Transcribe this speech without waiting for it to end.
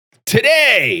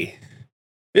Today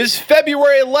is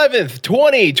February 11th,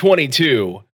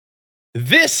 2022.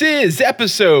 This is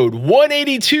episode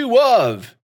 182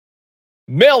 of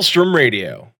Maelstrom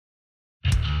Radio.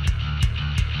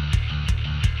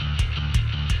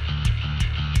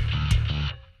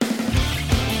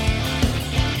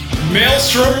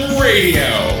 Maelstrom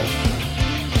Radio.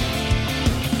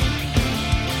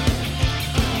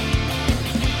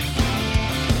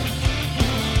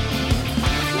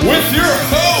 With your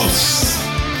hosts,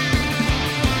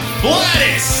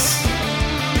 Gladys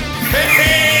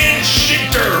and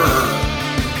Shitter.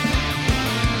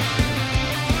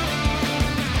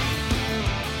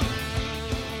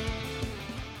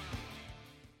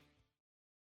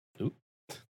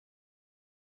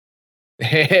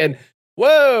 And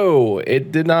whoa,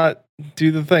 it did not do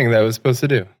the thing that it was supposed to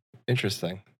do.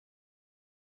 Interesting.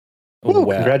 Ooh,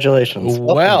 well, congratulations.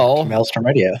 Well, Maelstrom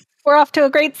Radio. We're off to a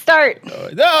great start.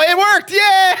 No, it worked.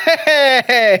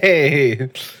 Yay!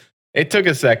 It took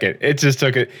a second. It just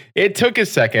took it. It took a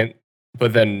second,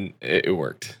 but then it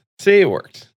worked. See, it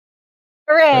worked.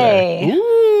 Hooray! Okay.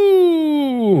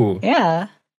 Ooh. Yeah.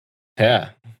 Yeah.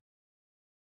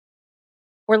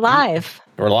 We're live.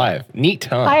 We're live. Neat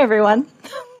time. Hi, everyone.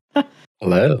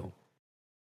 Hello.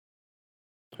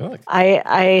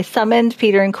 I summoned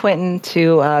Peter and Quentin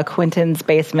to Quentin's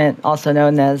basement, also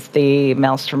known as the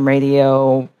Maelstrom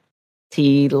Radio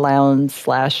Tea Lounge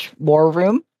 / War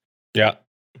Room. Yeah.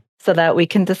 So that we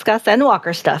can discuss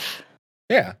Endwalker stuff.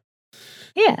 Yeah.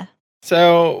 Yeah.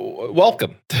 So,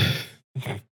 welcome.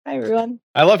 Hi, everyone.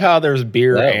 I love how there's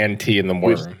beer and tea in the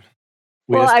war room.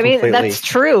 Well, I mean, that's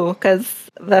true, because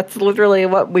that's literally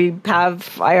what we have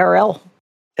IRL.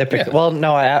 Typically, yeah. Well,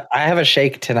 no, I have a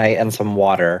shake tonight and some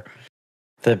water.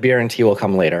 The beer and tea will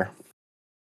come later.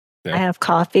 Yeah. I have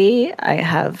coffee. I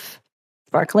have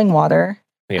sparkling water.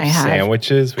 We have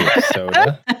sandwiches. We have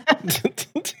soda.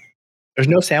 There's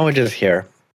no sandwiches here.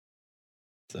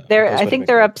 So I think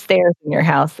they're upstairs in your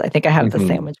house. I think I have the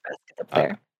sandwich basket up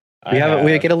there.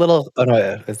 We get a little. Oh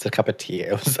no, it's a cup of tea.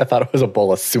 I thought it was a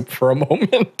bowl of soup for a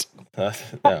moment. No,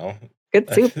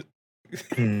 good soup.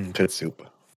 Good soup.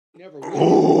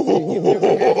 Oh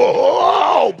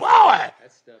boy!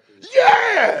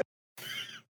 Yeah!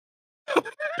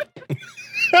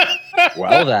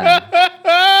 Well then.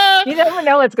 You never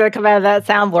know what's going to come out of that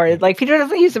soundboard. Like, Peter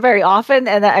doesn't use it very often,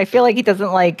 and I feel like he doesn't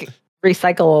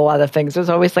recycle a lot of things. There's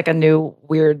always a new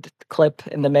weird clip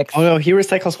in the mix. Oh no, he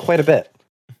recycles quite a bit.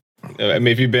 I mean,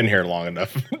 if you've been here long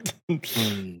enough.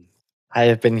 I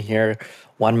have been here,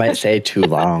 one might say, too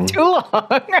long. Too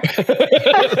long.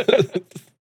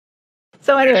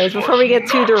 So anyways, before we get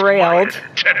too derailed.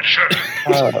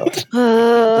 We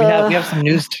have some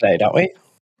news today, don't we?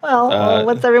 Well,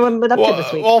 what's everyone been up to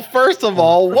this week? Well, first of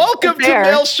all, welcome to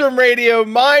Maelstrom Radio.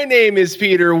 My name is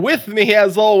Peter. With me,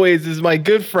 as always, is my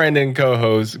good friend and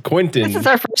co-host, Quentin. This is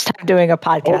our first time doing a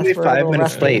podcast. Only 5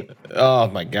 minutes late. Oh,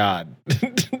 my God.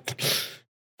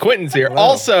 Quentin's here. Hello.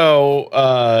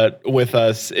 Also with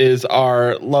us is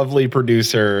our lovely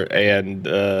producer and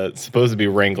supposed to be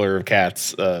wrangler of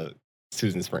cats,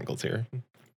 Susan Sprinkles here.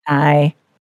 Hi.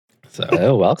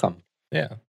 So, welcome. Yeah.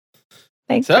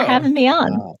 Thanks for having me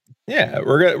on. Yeah,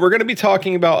 we're gonna be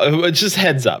talking about just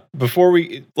heads up before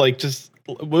we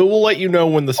we'll let you know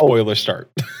when the spoilers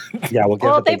start. Yeah,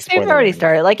 they've already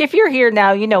started. Like, if you're here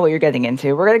now, you know what you're getting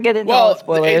into. We're gonna get into all the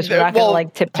spoilers. We're not gonna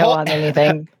tiptoe on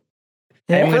anything.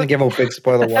 I'm gonna give a big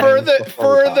spoiler for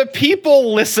the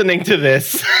people listening to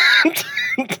this.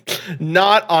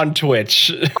 Not on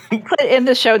Twitch. Put in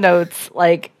the show notes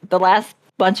the last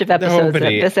bunch of episodes that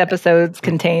this episode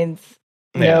contains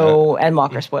no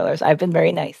Endwalker spoilers. I've been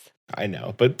very nice. I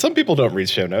know, but some people don't read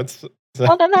show notes. So.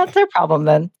 Well, then that's their problem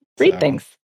then. Read things.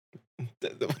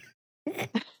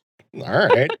 All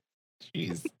right.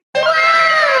 Jeez.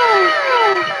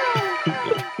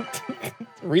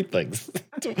 Read things.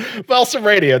 Maelstrom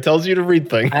Radio tells you to read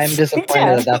things. I'm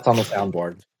disappointed that's on the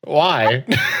soundboard. Why?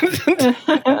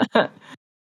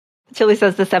 Chili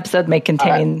says this episode may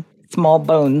contain small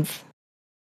bones.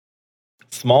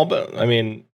 Small bone? I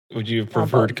mean, would you have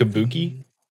preferred Kabuki?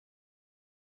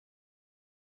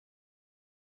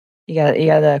 You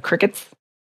got crickets?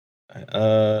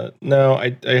 No,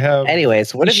 I have.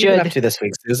 Anyways, what have you been up to this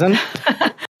week, Susan?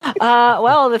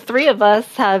 Well, the three of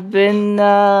us have been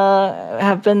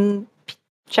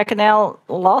checking out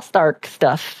Lost Ark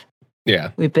stuff.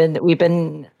 Yeah, we've been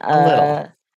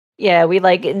yeah, we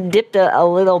dipped a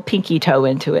little pinky toe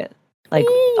into it.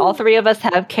 All three of us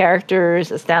have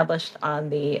characters established on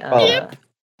the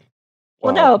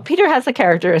Well, no, Peter has a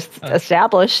character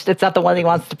established. It's not the one he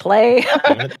wants to play.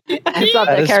 It's not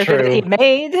That the is character that he true.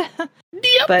 made.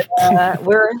 But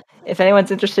if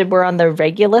anyone's interested, we're on the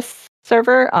Regulus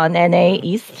server on NA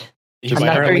East. You Just might not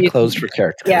have sure currently you closed can- for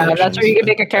character Yeah, I'm not creations. sure you can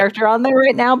make a character on there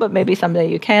right now, but maybe someday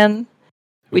you can.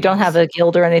 We don't have a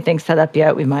guild or anything set up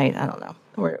yet. We might. I don't know.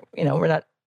 We're not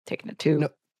taking it too No.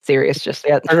 serious just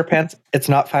yet. Carter Pants, it's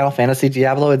not Final Fantasy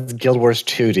Diablo, it's Guild Wars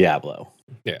 2 Diablo.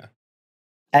 Yeah.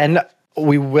 And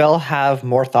we will have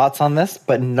more thoughts on this,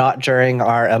 but not during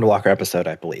our Endwalker episode,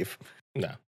 I believe. No.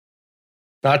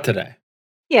 Not today.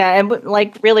 Yeah, and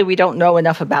really, we don't know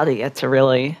enough about it yet to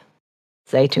really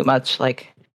say too much.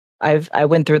 Like, I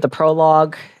went through the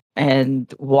prologue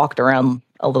and walked around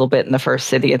a little bit in the first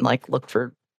city and looked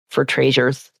for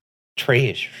treasures.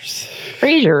 Treasures.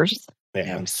 Treasures. Yeah.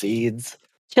 Damn seeds.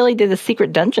 Chili did a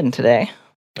secret dungeon today.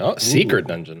 Oh, secret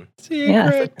dungeon. Yeah,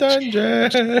 Secret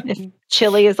dungeon.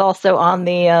 Chili is also on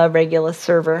the Regulus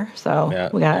server, so Yeah,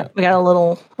 we got a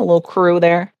little crew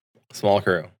there. Small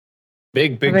crew.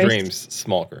 Big Very dreams.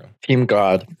 Small crew. Team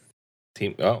God.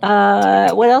 Team. Oh.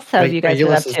 What else have you guys been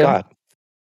up Regulus is to? God.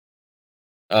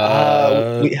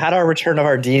 We had our return of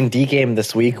our D&D game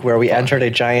this week where we entered a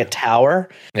giant tower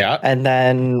Yeah. and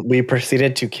then we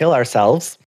proceeded to kill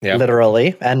ourselves, Yeah.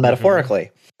 literally and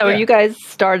metaphorically. So Yeah. are you guys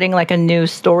starting a new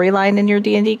storyline in your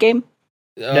D&D game?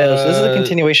 No, so this is a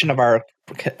continuation of our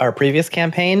previous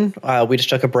campaign. We just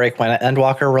took a break when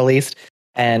Endwalker released,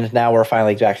 and now we're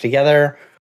finally back together.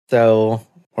 So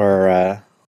we're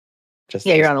just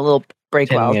Yeah, you're on a little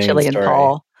break while continuing Chili the and story.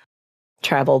 Paul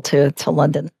travel to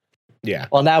London. Yeah.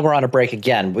 Well, now we're on a break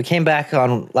again. We came back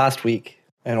on last week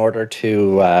in order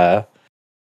to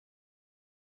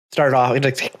start off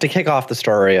to kick off the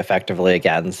story effectively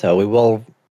again. So we will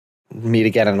meet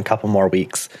again in a couple more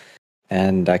weeks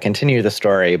and continue the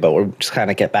story. But we'll just kind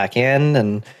of get back in,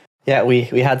 and yeah, we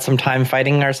had some time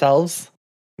fighting ourselves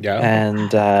Yeah.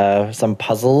 and some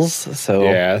puzzles. So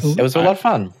Yes. it was a lot of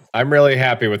fun. I'm really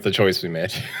happy with the choice we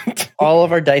made. All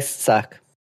of our dice suck.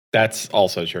 That's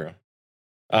also true.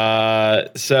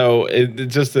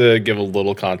 Just to give a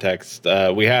little context,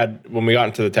 when we got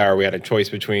into the tower, we had a choice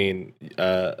between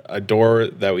a door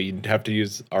that we'd have to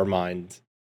use our minds,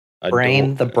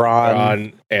 Brain, the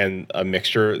brawn, and a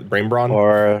mixture, brain brawn,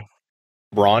 or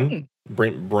brawn,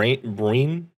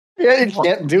 brain. yeah, you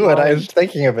can't do it. I was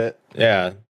thinking of it.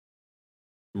 Yeah,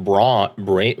 brawn,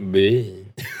 brain,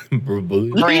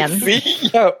 Bran.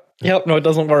 Yep. No, it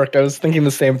doesn't work. I was thinking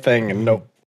the same thing, and nope.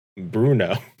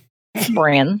 Bruno.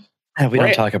 Bran. We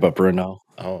don't talk about Bruno.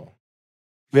 Oh,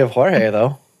 We have Jorge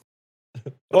though.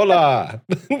 hola.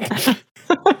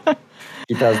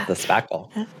 He does the spackle.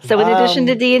 So in addition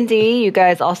to D&D, you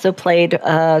guys also played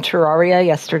Terraria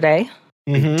yesterday.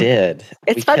 Mhm. Did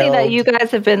It's We funny that killed- you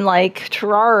guys have been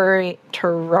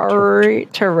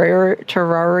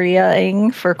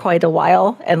terrariaing for quite a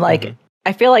while, and Mhm.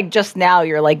 I feel like just now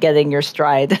you're getting your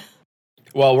stride.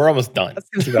 Well, we're almost done. That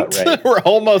seems about right. We're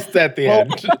almost at the Well,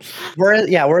 end.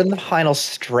 we're in the final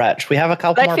stretch. We have a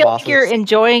couple But I more feel bosses. like you're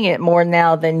enjoying it more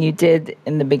now than you did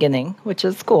in the beginning, which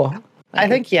is cool. I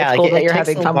think it's cool it that you're takes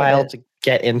having a fun while with it. to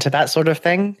get into that sort of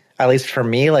thing. At least for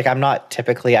me, I'm not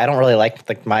typically. I don't really like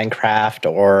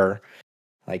Minecraft or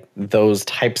those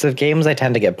types of games. I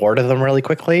tend to get bored of them really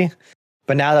quickly.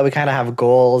 But now that we kind of have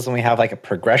goals and we have a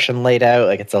progression laid out,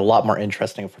 it's a lot more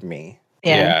interesting for me.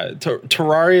 Yeah.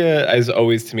 Terraria, as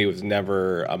always, to me was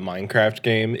never a Minecraft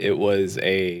game. It was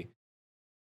it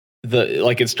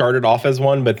started off as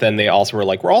one, but then they also were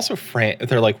we're also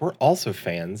we're also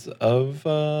fans of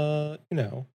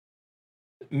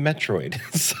Metroid.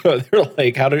 So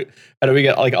they're how do we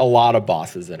get a lot of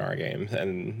bosses in our game?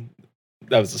 And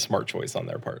that was a smart choice on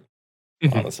their part,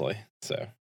 honestly. So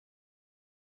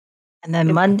And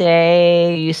then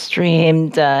Monday you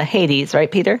streamed Hades,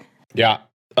 right, Peter? yeah.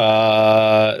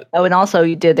 Oh, and also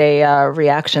you did a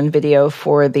reaction video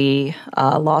for the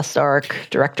Lost Ark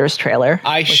director's trailer.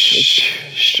 I which is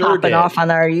sure popping did. off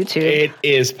on our YouTube. It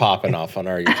is popping off on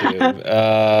our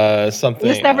YouTube. Something.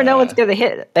 You just never know what's going to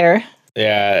hit there.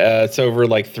 Yeah, it's over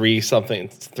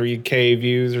 3K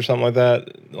views or something like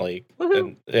that.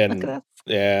 Woohoo. And Look at that.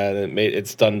 yeah,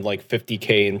 it's done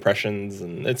 50K impressions,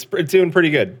 and it's doing pretty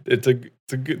good. It's a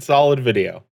good solid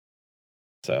video.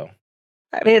 So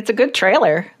I mean, it's a good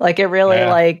trailer. It really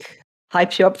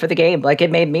hypes you up for the game.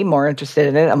 It made me more interested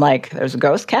in it. I'm there's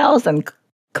ghost cows and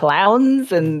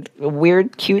clowns and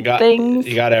weird, cute things.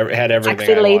 you had everything.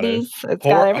 Sexy I ladies. It's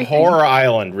got everything. Horror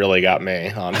Island really got me,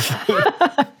 honestly.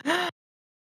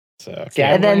 So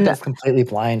Yeah, And then- just completely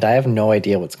blind. I have no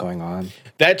idea what's going on.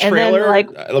 that And then,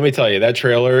 trailer, let me tell you, that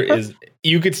trailer is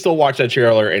you could still watch that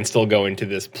trailer and still go into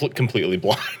this completely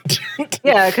blind.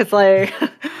 Yeah, because like, I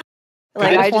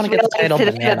I just wanna just get the realized title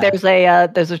today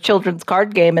that there's a children's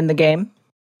card game in the game.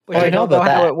 Which Oh, I I know don't know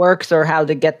about how that. it works or how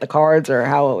to get the cards or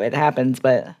how it happens,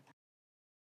 but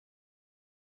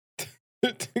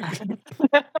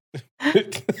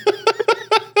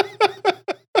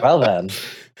Well then,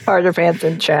 Carter fans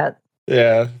in chat,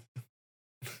 Yeah,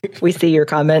 we see your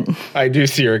comment. I do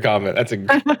see your comment. That's a.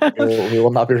 we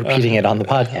will not be repeating it on the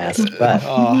podcast. But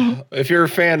If you're a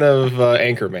fan of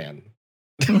Anchorman,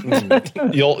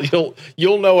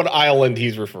 you'll know what island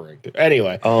he's referring to.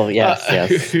 Anyway, oh yes,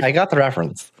 yes, I got the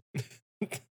reference.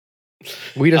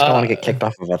 We just don't want to get kicked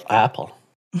off of Apple.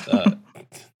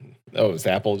 Is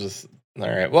Apple just all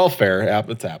right? Well, fair.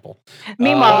 It's Apple.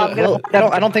 Meanwhile, I'm gonna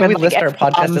I don't think we list our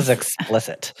podcast F-bombs. as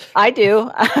explicit. I do.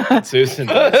 Susan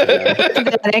does. Yeah.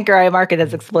 At Anchor, I mark it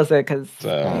as explicit because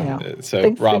So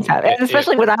things Rob, happen. And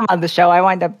especially when I'm on the show, I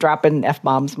wind up dropping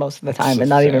F-bombs most of the time and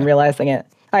not even realizing it.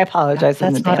 I apologize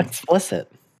in That's not advance.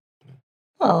 explicit.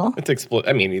 Oh, it's explicit.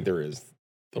 I mean, either is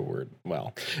the word.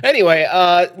 Well, anyway,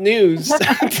 news.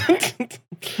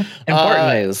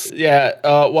 Important news. Yeah.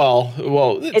 Well.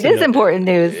 it is important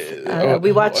news.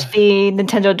 We watched the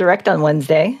Nintendo Direct on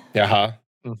Wednesday. Yeah.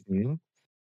 Mhm.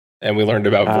 And we learned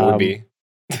about Verby.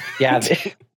 Yeah,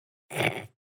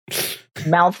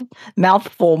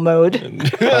 Mouthful mode.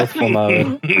 Mouthful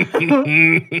mode.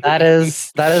 that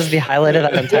is the highlight of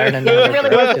that entire It Nintendo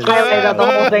really was the highlight of the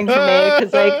whole thing for me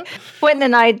because, like, Quentin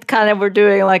and I kind of were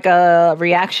doing like a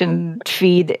reaction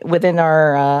feed within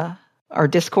our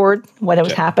Discord when it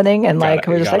was happening, and like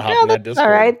we were just like, "Oh, that's all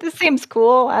right. This seems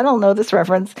cool. I don't know this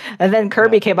reference." And then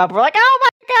Kirby came up. We're like, "Oh my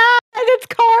god, it's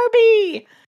Kirby!"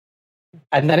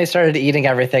 And then he started eating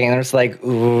everything, and it was like,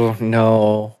 "Ooh,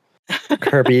 no,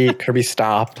 Kirby,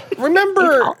 stop!"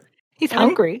 Remember. He's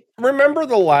hungry. Remember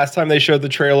the last time they showed the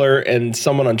trailer and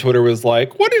someone on Twitter was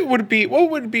like, what would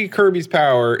be Kirby's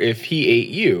power if he ate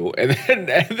you? And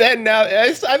then now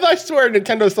I swear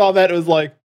Nintendo saw that. It was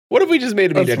like, what if we just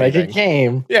made him eat anything? Let's make a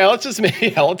game. Yeah, let's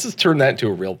just turn that into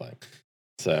a real thing.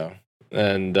 So,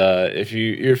 and if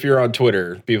you're on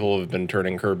Twitter, people have been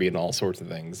turning Kirby into all sorts of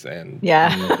things, and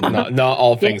Yeah. not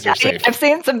all things are safe. I've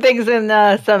seen some things in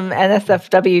some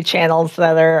NSFW channels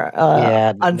that are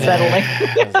unsettling.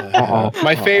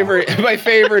 My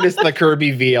favorite is the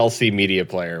Kirby VLC media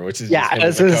player, which is I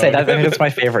was going to say that. I think that's my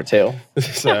favorite too.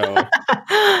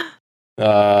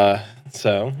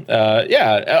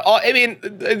 I mean,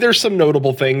 there's some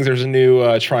notable things. There's a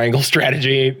new triangle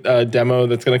strategy demo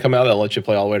that's going to come out that'll let you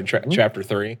play all the way to chapter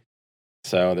 3.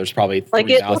 So there's probably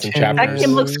 3,000 chapters. That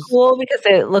game looks cool because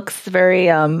it looks very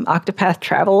Octopath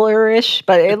Traveler-ish,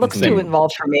 but it looks too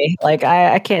involved for me. Like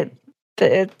I can't.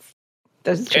 There's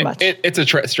too much. It's a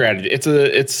strategy. It's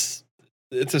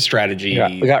a strategy.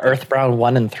 We got Earthbound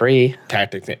 1 and 3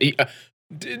 tactics.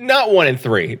 Not 1 and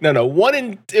 3. No. 1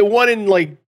 in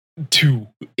like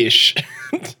 2-ish.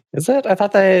 Is it? I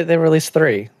thought they released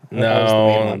 3.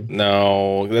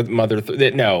 No. That mother.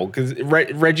 No, because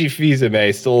Reggie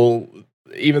Fils-Aimé still,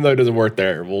 even though it doesn't work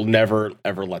there, will never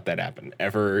ever let that happen.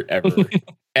 Ever.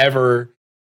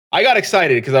 I got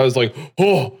excited because I was like,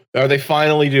 oh, are they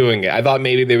finally doing it? I thought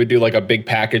maybe they would do like a big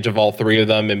package of all 3 of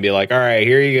them and be like, all right,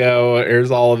 here you go.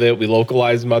 Here's all of it. We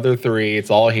localized Mother 3. It's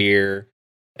all here.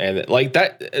 And like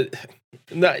that,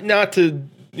 not to,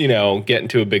 get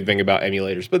into a big thing about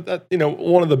emulators, but that,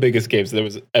 one of the biggest games that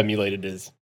was emulated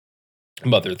is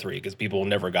Mother 3 because people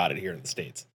never got it here in the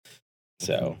States.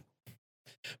 So,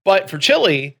 but for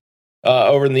Chile,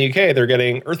 over in the UK, they're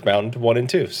getting Earthbound 1 and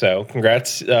 2. So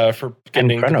congrats for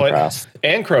getting Chrono to play Cross.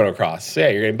 And Chrono Cross. Yeah,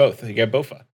 you're getting both. You get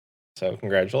BOFA. So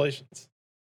congratulations.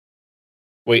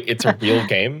 Wait, it's a real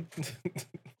game?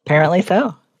 Apparently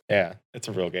so. Yeah, it's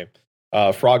a real game.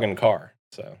 Frog and Car.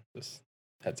 So just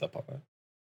heads up on that.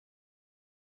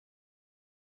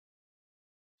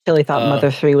 Chili thought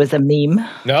Mother 3 was a meme.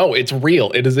 No, it's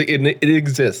real. It is. It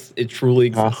exists. It truly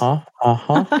exists.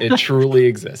 It truly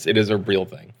exists. It is a real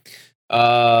thing.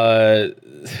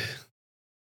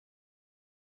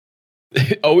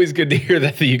 Always good to hear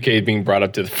that the UK is being brought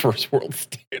up to the first world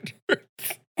standards.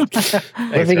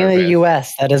 Living in the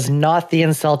US, that is not the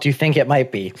insult you think it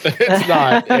might be. It's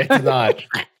not. It's not.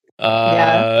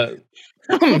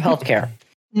 Healthcare.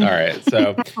 All right.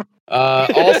 So,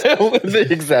 also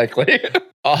exactly.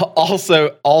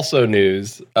 Also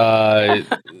news.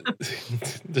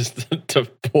 Just to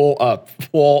pull up.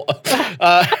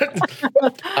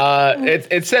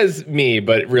 It says me,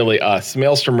 but really us.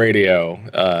 Maelstrom Radio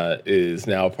is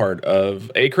now part of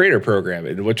a creator program.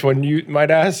 And which one you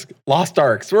might ask? Lost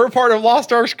Arks. We're a part of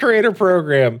Lost Arks creator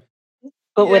program.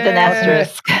 but with an Yeah.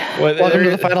 asterisk. Well, Welcome to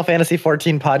there- the Final Fantasy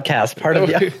 14 podcast, part of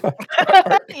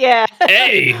the. Yeah.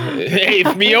 hey, if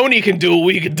Mione can do it,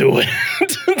 we can do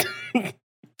it.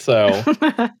 So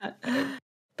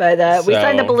But we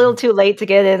signed up a So- little too late to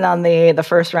get in on the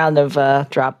first round of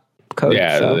drop code.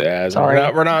 yeah, so yeah. sorry.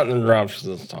 We're not in the round for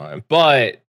this time,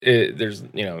 but there's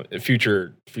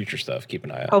future stuff. Keep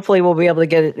an eye out. Hopefully, we'll be able to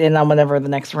get it in on whenever the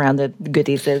next round of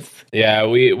goodies is. Yeah,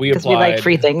 we Because applied, we like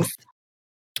free things.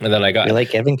 and then I got We like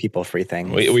giving people free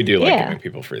things. we do like Yeah. giving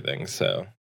people free things. So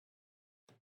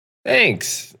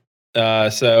thanks.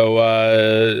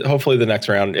 So hopefully the next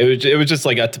round it was just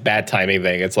like a bad timing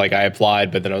thing. It's like I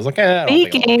applied, but then I was like, I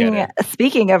don't think I'll get it.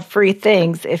 Speaking of free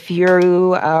things, if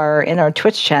you are in our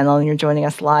Twitch channel and you're joining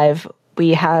us live,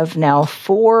 we have now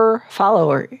 4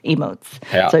 follower emotes.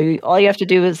 Yeah. So all you have to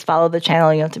do is follow the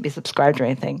channel. You don't have to be subscribed or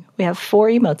anything. We have 4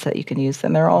 emotes that you can use,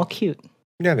 and they're all cute.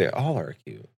 Yeah, they all are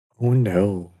cute. Oh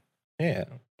no. Yeah.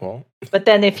 Well, But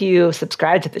then if you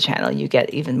subscribe to the channel, you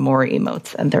get even more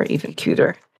emotes, and they're even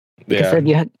cuter. Because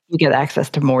yeah. then you get access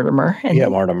to Mortimer. And Yeah,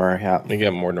 Mortimer. Yeah. You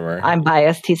get Mortimer. I'm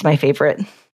biased. He's my favorite.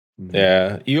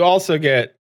 Yeah. You also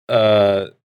get Thank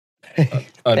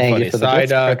Unfunny you for the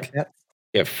Psyduck. bits, Fred.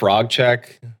 Get Frog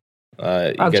Check.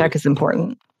 You Frog get, check is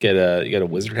important. you get a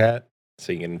wizard hat,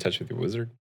 so you get in touch with your wizard.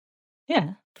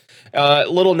 Yeah.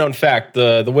 Little known fact: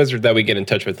 the wizard that we get in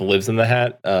touch with lives in the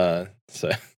hat.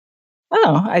 So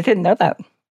Oh, I didn't know that.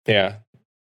 yeah.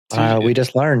 We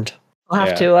just learned. We'll have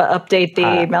Yeah. to update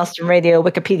the Maelstrom Radio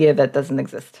Wikipedia that doesn't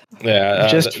exist. Yeah.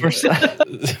 Just for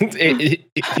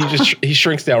he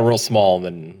shrinks down real small and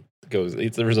then goes.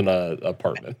 There's an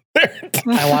apartment.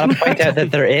 I want to point out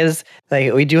that there is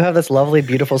we do have this lovely,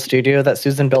 beautiful studio that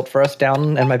Susan built for us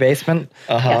down in my basement.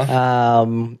 Uh-huh.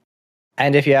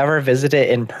 And if you ever visit it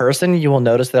in person, you will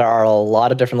notice there are a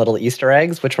lot of different little Easter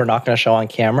eggs, which we're not going to show on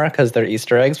camera because they're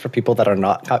Easter eggs for people that are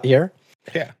not out here.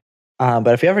 Yeah. But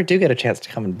if you ever do get a chance to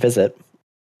come and visit,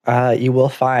 you will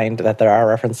find that there are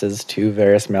references to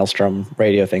various Maelstrom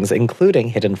Radio things, including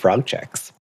hidden frog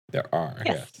checks. There are.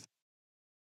 Yes. Yes.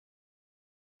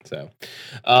 So,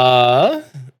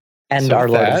 And So our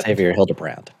Lord and that- Savior,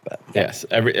 Hildebrand. But yes,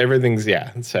 everything's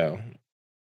So,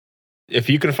 if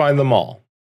you can find them all,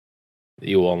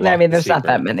 you will unlock I mean, the there's not secret.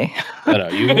 that many. No,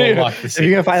 you will unlock the if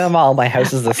you can secret. find them all, my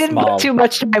house is I this didn't small. put too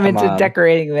much time Come into on.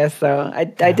 decorating this, so I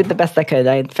did the best I could.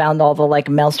 I found all the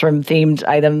Maelstrom themed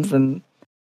items, and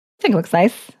I think it looks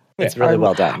nice. It's really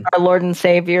well done. Our Lord and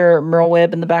Savior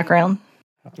Merlwyb in the background,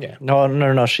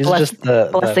 No. She's Bless- just the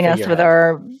blessing us with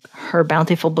figurehead. her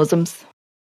bountiful bosoms.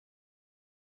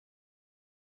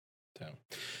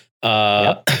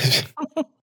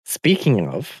 Speaking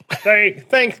of,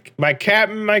 Thank my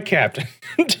captain,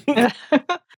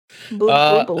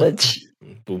 Boobage.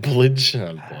 Boobage.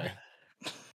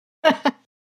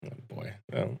 Oh boy.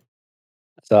 Oh.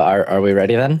 so are we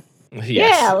ready then? Yes.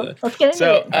 Yeah, let's get into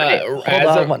So, it. Hold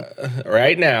as on of,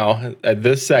 right now, at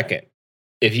this second,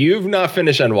 if you've not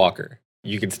finished Endwalker,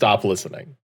 you can stop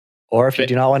listening. Or if you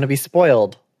do not want to be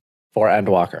spoiled for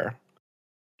Endwalker.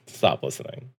 Stop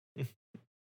listening. This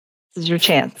is your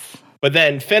chance. But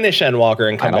then finish Endwalker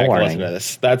and come Final back warning. and listen to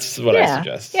this. That's what I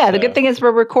suggest. Yeah, the So- good thing is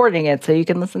we're recording it, so you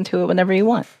can listen to it whenever you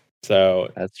want. So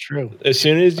That's true. as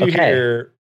soon as you Okay.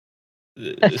 hear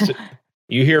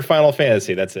you hear Final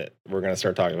Fantasy, that's it. We're gonna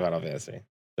start talking about Final Fantasy.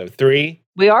 So 3,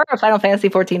 We are a Final Fantasy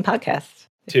 14 podcast.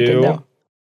 if you didn't 2,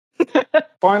 know.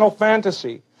 Final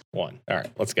Fantasy. 1. All right,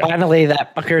 let's go. Finally,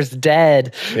 that fucker's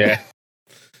dead. Yeah.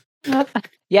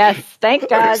 Yes, thank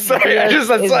God. Sorry,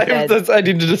 Xenos is dead. I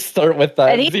need to just start with that.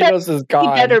 And he Xenos is He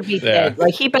gone. better be dead.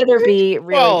 Like he better be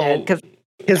really Well, dead because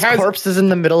His How's- corpse is in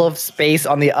the middle of space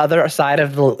on the other side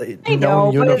of the I know,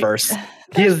 known but universe. He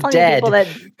there's is plenty of dead. people that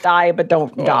die but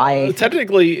don't die.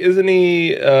 Technically, isn't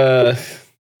he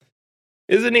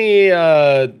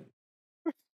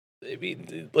I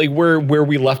mean, like where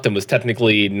we left him was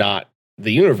technically not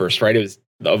the universe, right? It was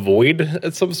a void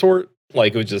of some sort.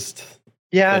 Like it was just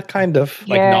Yeah, kind of.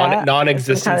 like Yeah,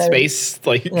 non-existent some kind of- space.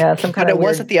 Like Yeah, some kind But of it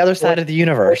was weird at the other side of the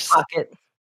universe. pocket.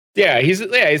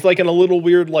 he's like in a little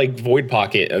weird like void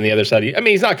pocket on the other side. I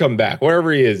mean, he's not coming back.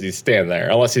 Wherever he is, he's staying there.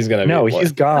 Unless he's gonna No, be,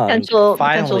 he's gone. Potential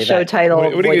Finally, show that- title what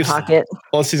do you Void use- Pocket.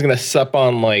 unless he's gonna sup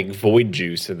on like void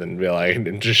juice and then be like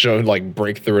and just show like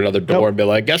break through another door Nope. and be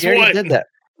like, guess He already what? did that.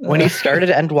 When he started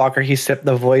Endwalker, he sipped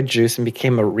the void juice and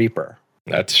became a Reaper.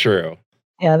 That's true.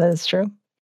 Yeah, that is true.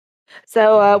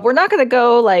 So we're not going to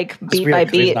go like beat weird by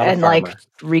 'cause he's beat not a and like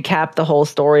farmer. recap the whole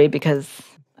story because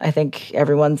I think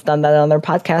everyone's done that on their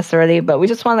podcast already. But we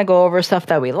just want to go over stuff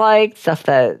that we liked, stuff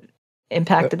that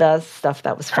impacted us, stuff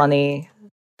that was funny,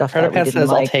 stuff that we Predapen didn't says,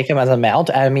 I'll like. take him as a mount.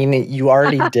 I mean, you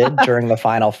already did during the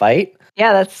final fight.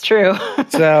 Yeah, that's true.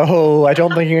 So I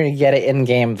don't think you're gonna get it in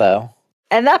game though.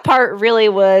 And that part really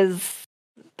was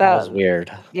That was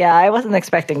weird. Yeah, I wasn't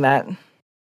expecting that.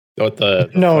 What the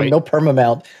No fight?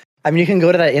 permamount. I mean, you can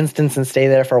go to that instance and stay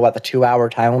there for the 2-hour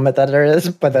time limit that there is,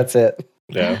 but that's it.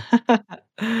 Yeah.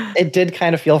 It did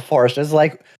kind of feel forced. It's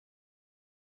like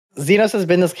Xenos has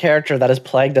been this character that has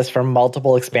plagued us for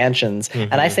multiple expansions.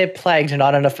 And I say plagued,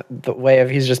 not in the way of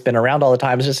he's just been around all the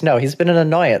time. It's just, no, he's been an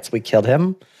annoyance. We killed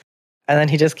him. And then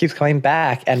he just keeps coming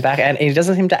back. And he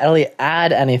doesn't seem to really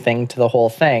add anything to the whole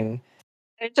thing.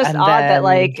 It's just And odd that then-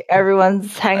 like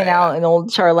everyone's hanging out in old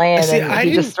Charlane See, and I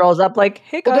he just throws up like,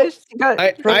 "Hey Well, guys, you got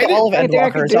I All of anything I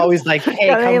Endwalker can is do? always like, hey,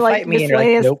 Got any, come like, fight me. And you're like,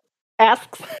 miscellaneous- nope.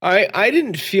 asks." I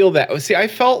didn't feel that. See, I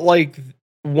felt like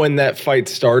when that fight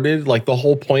started, like the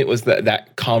whole point was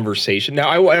that conversation. Now,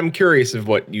 I'm curious of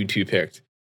what you two picked,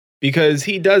 because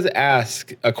he does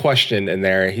ask a question in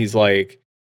there. He's like,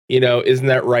 isn't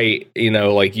that right?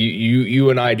 Like you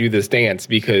and I do this dance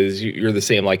because you're the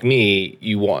same like me.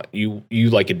 You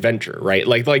like adventure, right?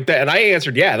 Like that. And I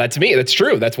answered, yeah, that's me. That's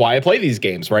true. That's why I play these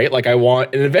games, right? Like I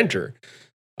want an adventure.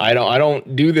 I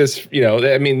don't do this,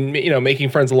 I mean, making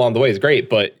friends along the way is great,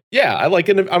 but yeah,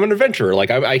 I'm an adventurer. Like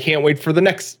I can't wait for the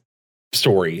next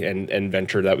story and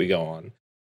venture that we go on.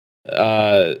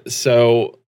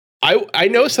 So I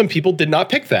know some people did not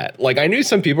pick that. Like I knew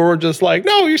some people were just like,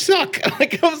 no, you suck.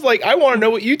 Like I was like, I want to know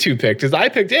what you two picked, because I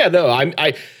picked,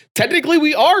 I technically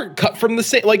we are cut from the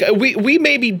same, like we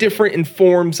may be different in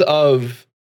forms of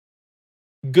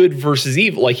good versus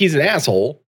evil. Like he's an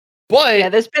asshole. But Yeah,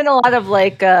 there's been a lot of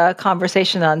like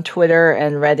conversation on Twitter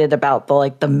and Reddit about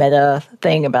the meta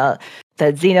thing about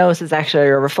that Xenos is actually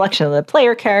a reflection of the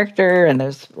player character, and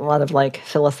there's a lot of like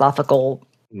philosophical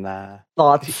Nah.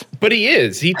 thoughts. But he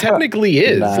is. He technically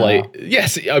is. No. Like,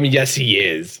 yes. I mean, yes, he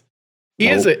is. He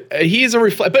Nope. is a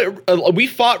reflect. But we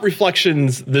fought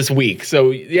reflections this week,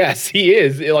 so yes, he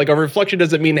is. Like a reflection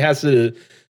doesn't mean it has to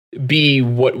be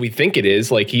what we think it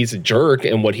is. Like he's a jerk,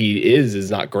 and what he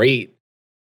is not great.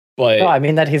 But No, I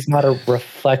mean that he's not a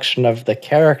reflection of the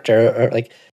character, or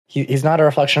like he's not a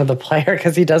reflection of the player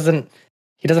because he doesn't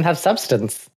have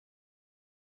substance.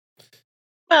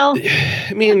 Well,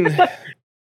 I mean,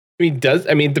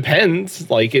 depends.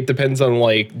 Like it depends on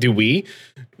like, do we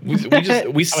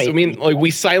we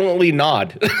silently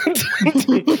nod.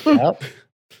 Yep.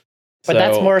 But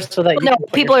that's So- more so that you no, can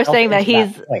put people are yourself saying that into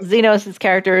he's Like, Xenos'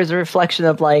 character is a reflection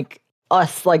of like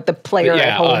us, like the player Yeah,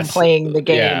 at home us. playing the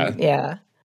game. Yeah. Yeah.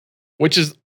 which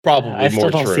is probably I still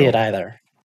more don't true. see it either.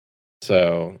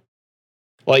 So,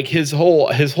 like his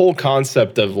whole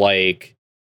concept of like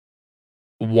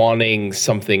wanting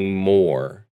something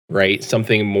more, right?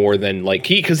 Something more than like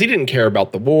because he didn't care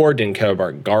about the war, didn't care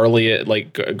about Garliot,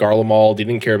 like Garlemald, he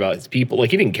didn't care about his people,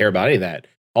 like he didn't care about any of that.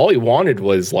 All he wanted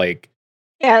was like,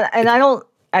 Yeah, and I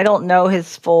don't know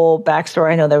his full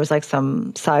backstory. I know there was like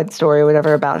some side story or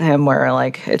whatever about him where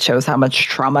like it shows how much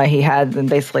trauma he had, and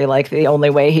basically like the only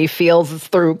way he feels is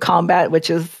through combat, which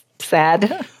is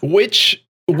sad. which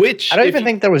I don't even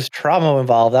think there was trauma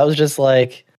involved. That was just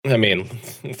like I mean,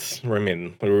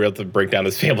 when we were able to break down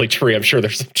his family tree, I'm sure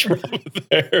there's some trauma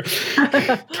there.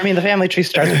 I mean the family tree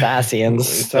starts with Ascians,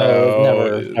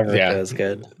 so So, never yeah. goes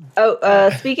good.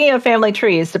 Speaking of family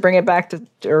trees, to bring it back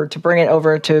to bring it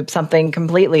over to something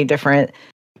completely different,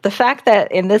 the fact that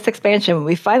in this expansion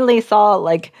we finally saw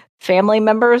like family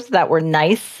members that were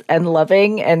nice and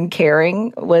loving and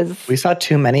caring was We saw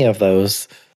too many of those.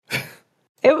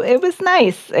 it was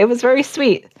nice. It was very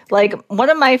sweet. Like one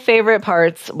of my favorite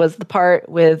parts was the part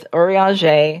with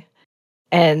Urianger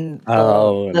and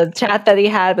the chat that he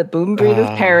had with Boom Breeder's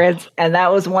Ah. parents. And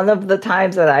that was one of the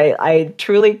times that I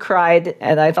truly cried,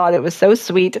 and I thought it was so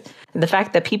sweet. And the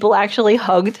fact that people actually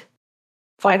hugged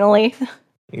finally.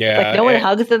 Yeah, Like no one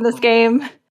hugs in this game.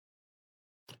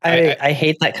 I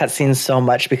hate that cutscene so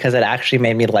much because it actually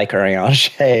made me like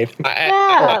Urianger.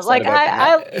 Yeah, upset like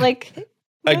about I like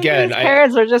Again, his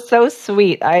parents are just so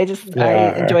sweet. I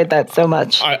Yeah. enjoyed that so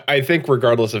much. I think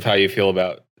regardless of how you feel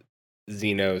about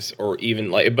Xenos, or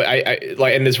even like, but I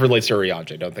like, and this relates to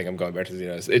Urianger. I don't think I'm going back to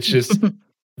Xenos. It's just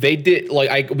they did like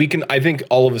I think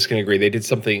all of us can agree they did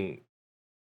something.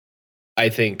 I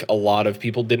think a lot of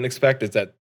people didn't expect, is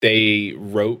that they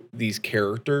wrote these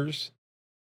characters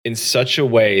in such a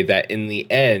way that in the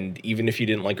end, even if you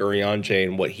didn't like Urianger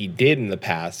and what he did in the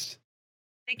past,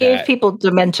 They gave that- people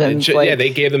dimensions. yeah, they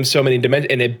gave them so many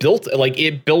dimensions, and it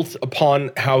built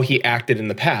upon how he acted in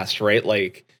the past, right?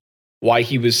 Like why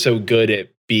he was so good at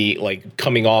being like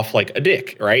coming off like a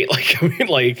dick, right? Like I mean,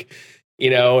 like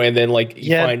and then like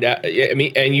you Yeah. find out. I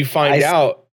mean, and you find I s-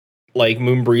 out like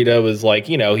Moonbrita was like,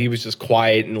 you know, he was just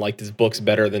quiet and liked his books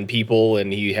better than people,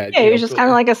 and he had Yeah, he was just kind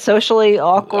of like a socially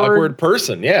awkward.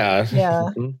 person. Yeah, Yeah.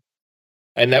 Mhm.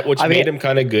 and that which I mean- made him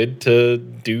kind of good to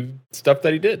do stuff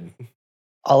that he did.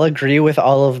 I'll agree with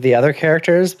all of the other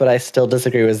characters, but I still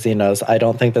disagree with Xenos. I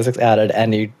don't think this added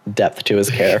any depth to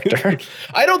his character.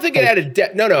 I don't think it added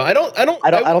depth. No, I don't. I don't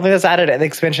think this added the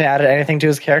expansion added anything to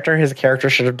his character. His character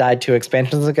should have died 2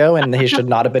 expansions ago, and he should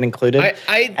not have been included.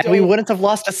 And we wouldn't have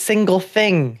lost a single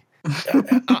thing.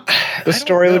 The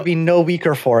story would be no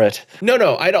weaker for it. No,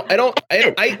 I don't.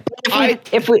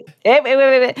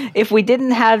 If we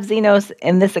didn't have Xenos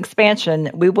in this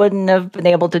expansion, we wouldn't have been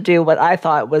able to do what I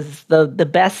thought was the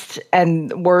best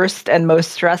and worst and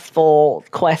most stressful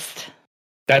quest.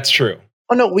 That's true.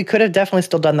 Oh no, we could have definitely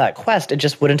still done that quest. It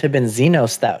just wouldn't have been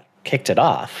Xenos that kicked it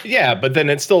off. Yeah, but then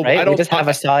it's still. Right? I don't we just have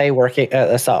Asai working.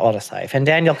 Asai.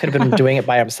 Fandaniel could have been doing it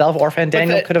by himself, or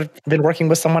Fandaniel could have been working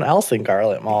with someone else in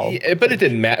Garlet Mall. Yeah, but it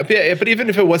didn't matter. But even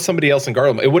if it was somebody else in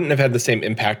Garlet Mall, it wouldn't have had the same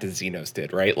impact as Xenos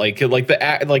did, right? Like the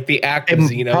act of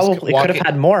Xenos probably could have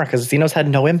had more because Xenos had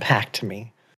no impact to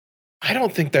me. I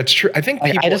don't think that's true. I think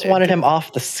I just wanted him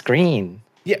off the screen.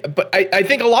 Yeah, but I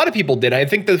think a lot of people did. I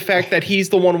think the fact that he's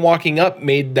the one walking up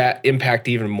made that impact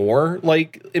even more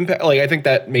impact. Like I think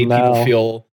that made people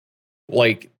feel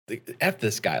like F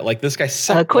this guy. Like this guy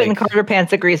sucked. Quentin Carter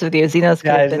Pants agrees with you. Xenos could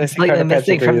have been completely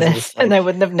missing from this, and I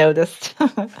wouldn't have noticed.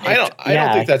 I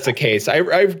don't think that's the case.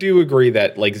 I do agree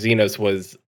that like Xenos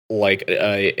was like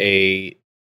a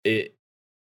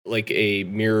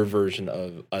mirror version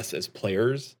of us as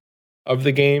players of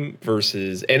the game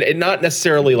versus and not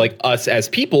necessarily like us as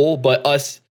people, but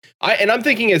us. I'm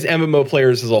thinking as MMO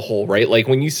players as a whole, right? Like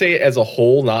when you say it as a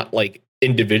whole, not like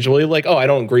individually, like, oh, I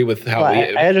don't agree with how I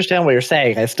understand what you're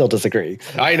saying. I still disagree.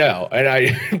 I know.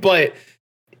 But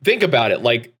think about it.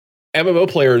 Like MMO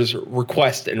players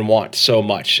request and want so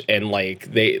much. And like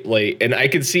and I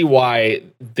can see why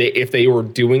if they were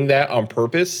doing that on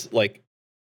purpose, like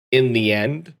in the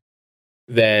end,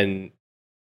 then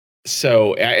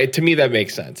to me, that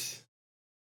makes sense.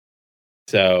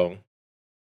 So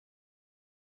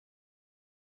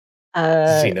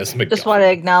just want to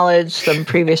acknowledge some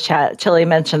previous chat. Chili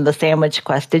mentioned the sandwich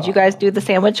quest. Did you guys do the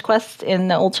sandwich quest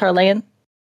in Old Charlayan?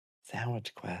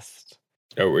 Sandwich quest.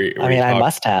 I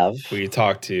must have. We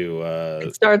talked to.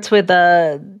 It starts with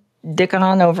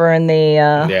Dickonon over in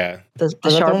the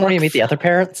the one where you meet the other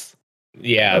parents.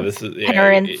 Yeah, this is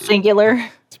parent singular.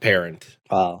 It's parent.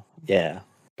 Oh yeah.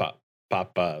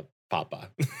 Papa's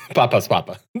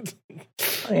papa.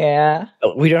 Yeah.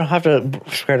 We don't have to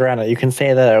skirt around it. You can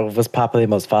say that it was Papa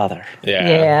Lemo's father.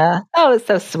 Yeah. That was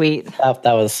so sweet. That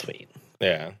was sweet.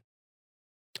 Yeah.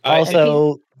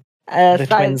 Also, the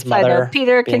twins' mother.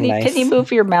 Peter, can you move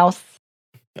your mouse?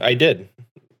 I did.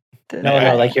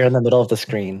 No, like you're in the middle of the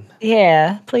screen.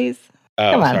 Yeah, please.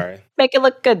 Oh, come on. Sorry. Make it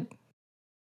look good.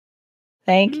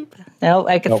 Thank you. No,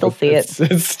 I can still see it.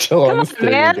 It's still Come on,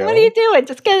 man. What are you doing?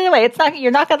 Just get it away.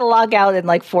 You're not going to log out in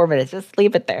like 4 minutes. Just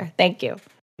leave it there. Thank you.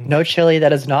 No, Chili,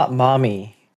 that is not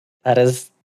Mommy. That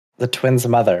is the twins'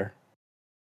 mother.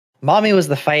 Mommy was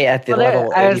the fight at the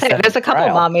level. I was saying, there's a couple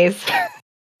mommies.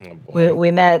 We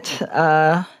met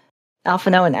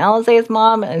Alphino and Alizé's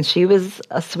mom, and she was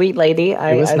a sweet lady.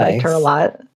 I liked her a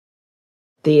lot.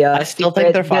 I still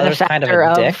think their father's kind of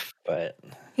a dick, but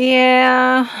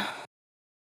yeah.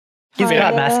 He's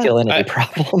got masculinity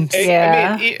problems.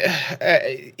 Yeah.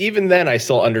 Even then, I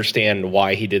still understand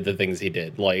why he did the things he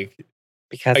did. Like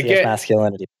because he has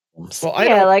masculinity problems. Well,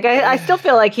 I still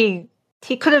feel like he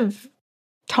could have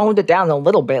toned it down a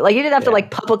little bit. Like you didn't have to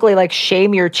like publicly like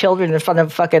shame your children in front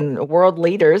of fucking world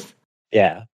leaders.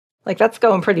 Yeah. Like that's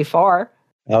going pretty far.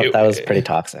 Oh, that was pretty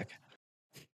toxic.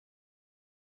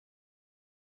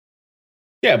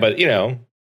 Yeah, but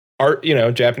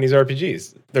Japanese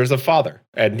RPGs. There's a father,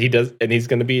 and he's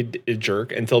going to be a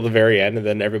jerk until the very end, and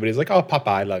then everybody's like, "Oh, Papa,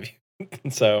 I love you."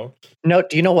 So, no,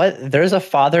 do you know what? There's a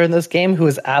father in this game who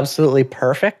is absolutely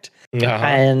perfect,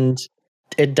 and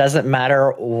it doesn't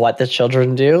matter what the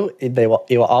children do; he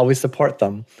will always support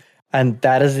them, and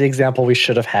that is the example we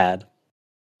should have had.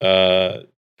 Are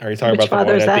you talking Which about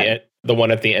the one at the end? The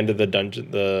one at the end of the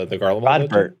dungeon, the Garlemald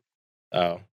Godbert.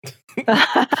 Oh.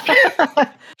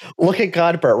 Look at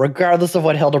Godbert, regardless of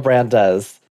what Hildebrand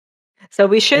does.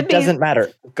 So it doesn't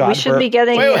matter. Godbert, we should be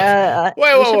getting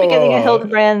a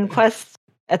Hildebrand quest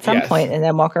at some point in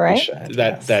Endwalker, right?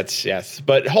 That's yes.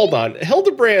 But hold on.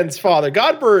 Hildebrand's father,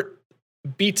 Godbert,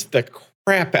 beats the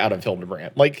crap out of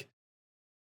Hildebrand. Like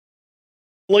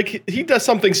he does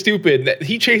something stupid that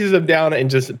he chases him down and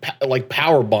just like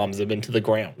power bombs him into the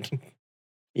ground.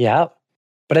 Yeah.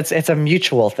 But it's a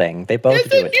mutual thing. They both Is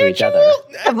do it to each other.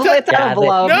 It's out of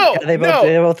love. No, They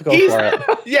both go he's-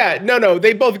 for it. Yeah, no,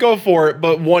 they both go for it,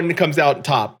 but one comes out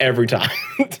top every time.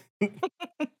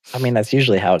 I mean, that's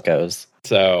usually how it goes.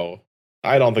 So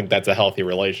I don't think that's a healthy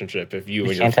relationship if you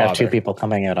You and your can't father. have two people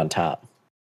coming out on top.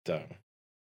 So.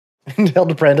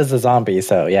 Hildebrand is a zombie,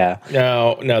 so yeah.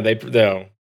 No.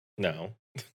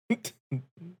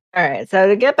 All right. So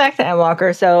to get back to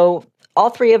Endwalker, so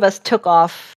all three of us took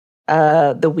off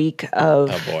the week of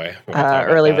Oh boy. We won't talk about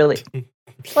early that. release.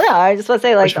 Well, no, I just want to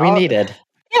say Which we all- needed.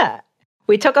 Yeah,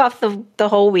 we took off the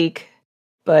whole week,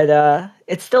 but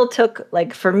it still took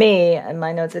for me and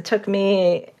my notes. It took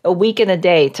me a week and a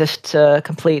day to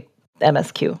complete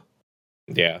MSQ.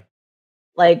 Yeah.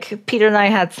 Like Peter and I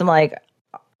had some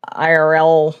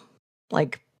IRL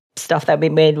stuff that we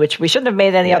made, which we shouldn't have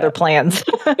made any Yeah. other plans.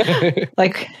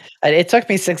 It took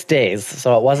me 6 days,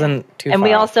 so it wasn't too. And we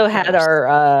far off also the had coast.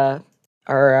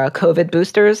 our COVID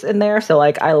boosters in there, so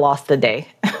I lost a day.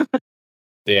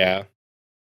 Yeah.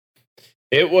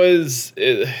 It was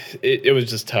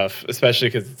just tough, especially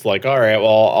because it's all right,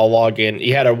 well, I'll log in.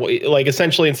 You had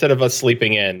essentially instead of us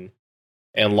sleeping in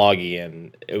and logging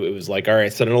in, it was all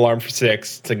right, set an alarm for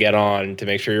 6 to get on to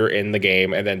make sure you're in the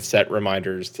game, and then set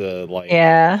reminders to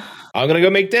Yeah. I'm gonna go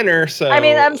make dinner. So I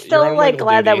mean, I'm you're still on medical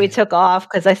glad that we duty. took off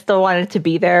because I still wanted to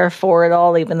be there for it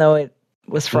all, even though it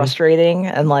was frustrating.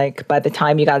 And by the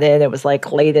time you got in, it was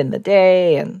late in the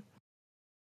day, and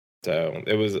So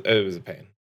it was a pain.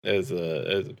 It was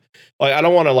I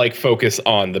don't want to focus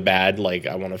on the bad.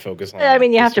 I want to focus on. I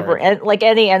mean, you the have to story.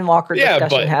 any Endwalker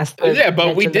discussion has to. Yeah,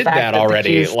 but we mention the did fact that the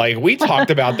already. Qs We talked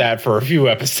about that for a few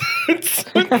episodes.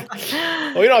 We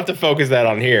don't have to focus that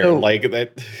on here. So-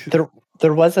 That.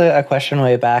 There was a question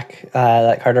way back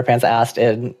that Carter Pants asked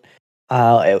in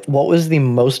what was the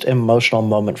most emotional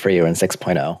moment for you in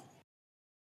 6.0?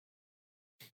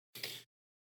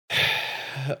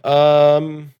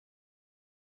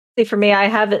 See, for me, I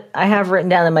have written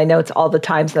down in my notes all the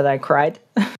times that I cried.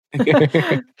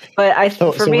 But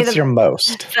So for me, what's your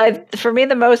most? for me,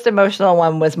 the most emotional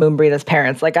one was Moonbreeda's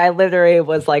parents. I literally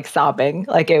was sobbing.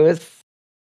 It was,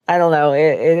 I don't know,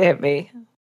 it hit me.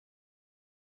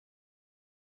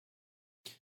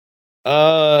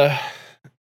 I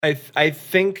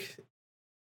think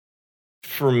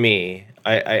for me,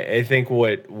 I think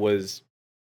what was,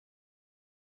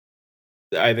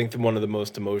 I think one of the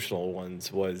most emotional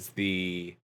ones was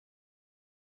the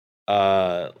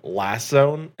last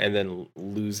zone, and then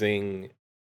losing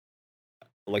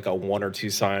a 1 or 2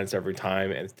 science every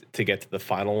time, and to get to the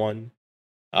final one,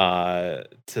 to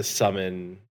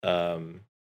summon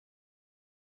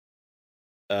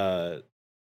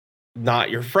not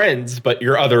your friends, but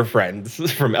your other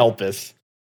friends from Elpis.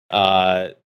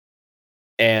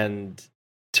 And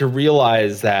to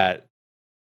realize that,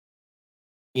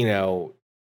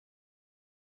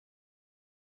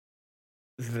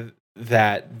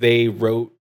 that they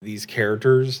wrote these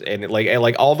characters, and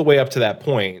all the way up to that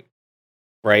point,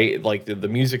 right? The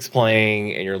music's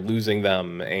playing and you're losing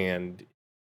them, and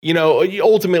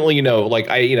ultimately,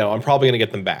 I'm probably gonna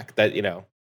get them back. That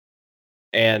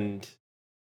and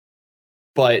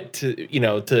but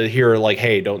to hear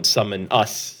hey, don't summon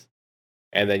us,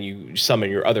 and then you summon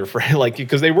your other friend,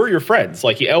 because they were your friends.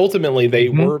 Ultimately, they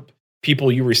Mhm. were people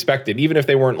you respected, even if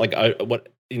they weren't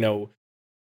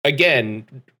again,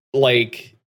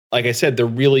 like I said, they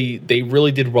really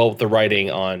did well with the writing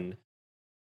on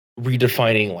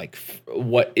redefining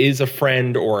what is a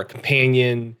friend or a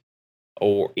companion,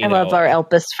 or I love our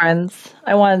Elpis friends.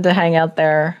 I wanted to hang out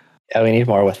there. Yeah, we need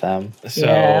more with them. So,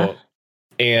 Yeah.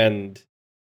 and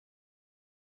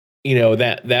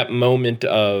that moment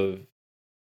of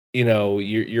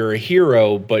you're a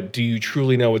hero, but do you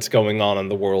truly know what's going on in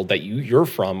the world that you're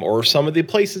from, or some of the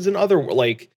places in other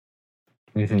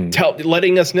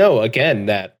letting us know again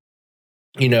that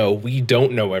we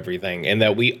don't know everything, and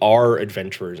that we are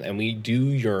adventurers, and we do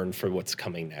yearn for what's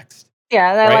coming next.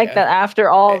 Yeah, and I Right. like that after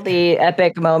all the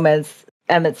epic moments,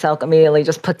 Emmett Selk immediately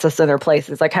just puts us in our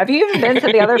places. have you even been to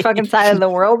the other fucking side of the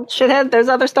world, shithead? There's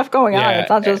other stuff going on. Yeah, It's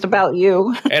not just about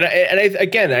you. And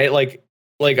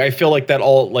I feel like that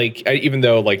all even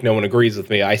though no one agrees with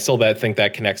me, I still think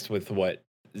that connects with what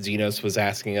Xenos was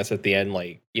asking us at the end.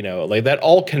 That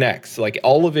all connects.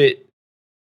 All of it.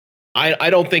 I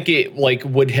don't think it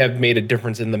would have made a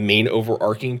difference in the main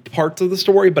overarching parts of the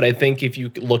story, but I think if you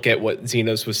look at what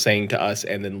Xenos was saying to us,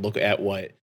 and then look at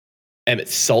what Emmett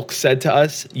Sulk said to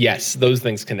us, yes, those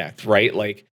things connect, right?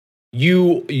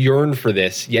 You yearn for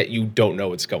this, yet you don't know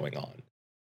what's going on.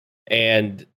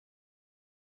 And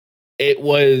it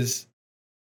was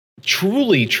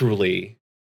truly, truly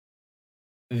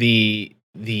the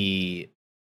that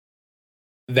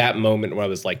moment when I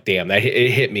was like, damn, it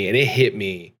hit me, and it hit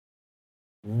me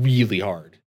really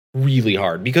hard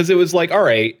because it was like, all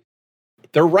right,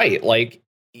 they're right. Like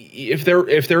if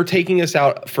they're taking us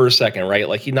out for a second, right?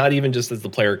 Like not even just as the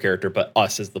player character, but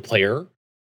us as the player,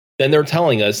 then they're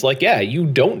telling us like, yeah, you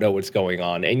don't know what's going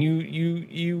on, and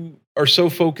you are so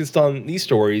focused on these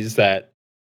stories that,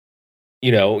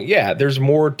 you know, yeah, there's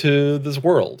more to this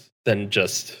world than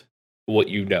just what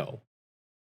you know.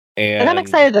 And I'm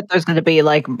excited that there's going to be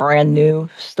like brand new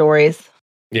stories.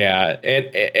 Yeah, and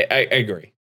I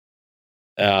agree.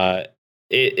 And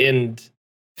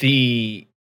the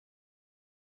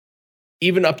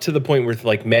even up to the point with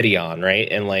like Medion, right?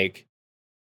 And like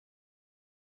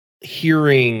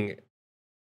hearing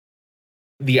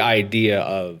the idea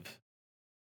of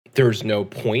there's no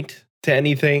point to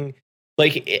anything.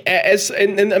 Like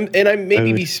and I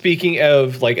maybe be speaking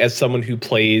of like as someone who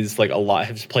plays like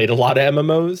has played a lot of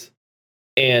MMOs,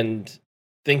 and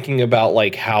thinking about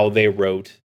like how they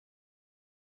wrote,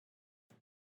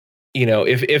 you know,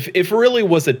 if really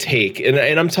was a take, and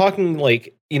I'm talking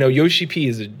like, you know, Yoshi P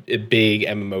is a big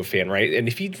MMO fan, right? And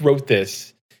if he wrote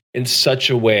this in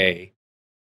such a way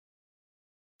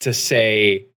to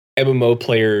say MMO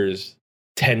players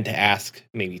tend to ask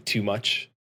maybe too much,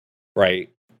 right?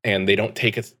 And they don't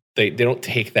take it, they don't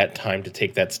take that time to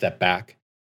take that step back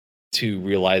to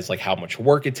realize like how much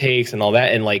work it takes and all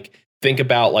that, and like think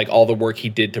about like all the work he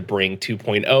did to bring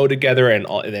 2.0 together, and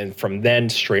then from then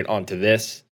straight onto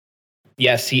this.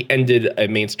 Yes, he ended a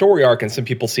main story arc, and some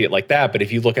people see it like that. But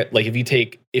if you look at like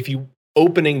if you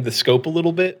opening the scope a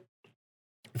little bit,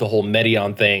 the whole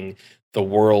Medion thing, the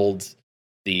worlds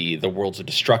of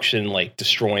destruction, like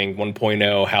destroying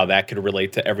 1.0, how that could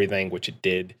relate to everything, which it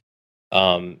did.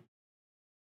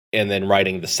 And then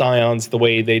writing the Scions the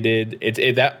way they did,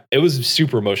 it was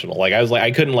super emotional. Like I was like,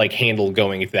 I couldn't like handle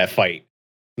going into that fight,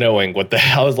 knowing what the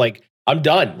hell. I was like, I'm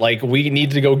done. Like we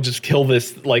need to go just kill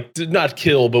this, like not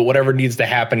kill, but whatever needs to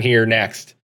happen here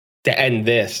next to end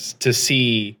this, to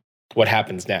see what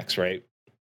happens next, right?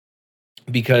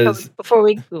 Because before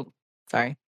we,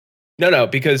 sorry, no,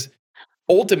 because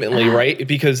ultimately, right?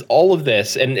 Because all of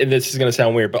this, and this is going to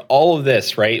sound weird, but all of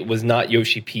this, right, was not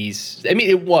Yoshi P's. I mean,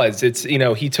 it was. It's, you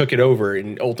know, he took it over,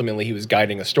 and ultimately he was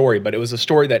guiding a story, but it was a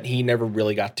story that he never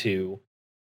really got to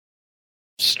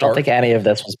start. I don't think any of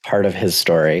this was part of his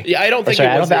story. Yeah, I don't think.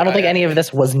 I don't think any of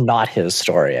this was not his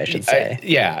story. I should say.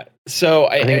 Yeah. So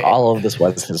I think all of this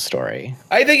was his story.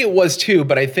 I think it was too,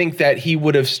 but I think that he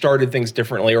would have started things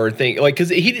differently, or think like, because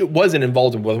he wasn't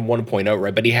involved in 1.0,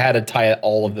 right? But he had to tie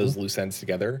all of those loose ends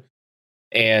together.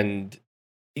 And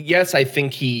yes, I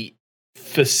think he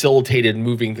facilitated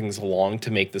moving things along to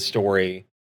make the story.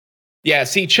 Yeah,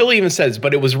 see, Chili even says,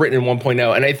 but it was written in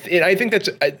 1.0, and I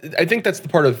think that's the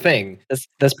part of the thing.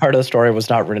 This part of the story was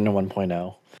not written in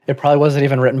 1.0. It probably wasn't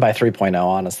even written by 3.0,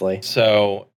 honestly.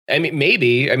 So, I mean,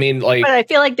 maybe. I mean, like, but I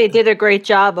feel like they did a great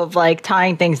job of like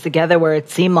tying things together where it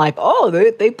seemed like, oh,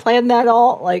 they planned that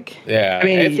all. Like, yeah, I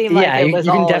mean, it seemed like it was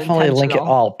you can definitely link it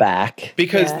all back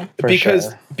because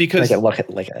look at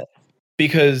it.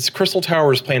 Because Crystal Tower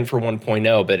was planned for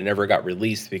 1.0, but it never got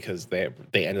released because they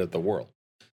ended the world.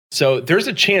 So there's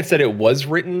a chance that it was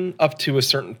written up to a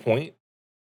certain point,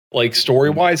 like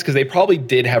story-wise, because they probably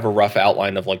did have a rough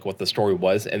outline of like what the story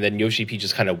was, and then Yoshi P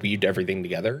just kind of weaved everything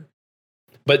together.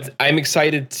 But I'm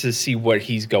excited to see what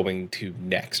he's going to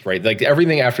next, right? Like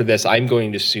everything after this, I'm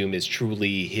going to assume is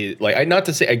truly his. Like, not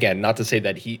to say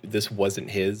that this wasn't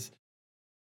his.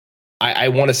 I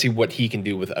want to see what he can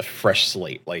do with a fresh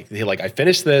slate. Like I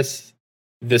finished this.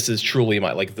 This is truly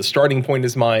mine. Like the starting point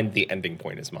is mine. The ending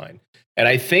point is mine. And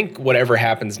I think whatever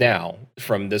happens now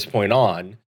from this point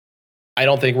on, I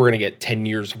don't think we're going to get 10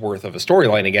 years worth of a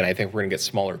storyline again. I think we're going to get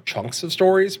smaller chunks of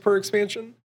stories per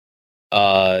expansion.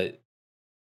 But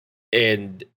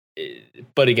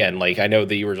again, like I know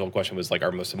the original question was like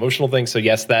our most emotional thing. So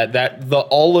yes,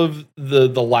 all of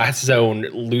the last zone,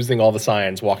 losing all the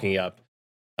Scions, walking up,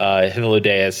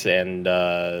 Hylideus and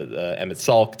Emmett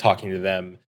Salk, talking to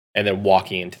them, and then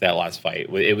walking into that last fight.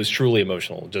 It was truly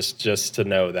emotional just to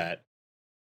know that,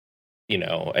 you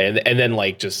know, and then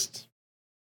like just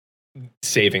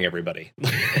saving everybody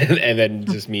and then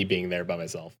just me being there by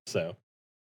myself. So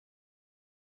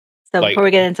like, before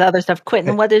we get into other stuff,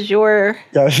 Quentin, what is your?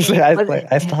 I still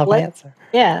have my answer.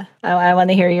 Yeah, I want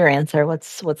to hear your answer.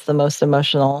 What's the most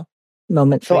emotional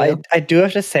moment for you? I do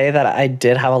have to say that I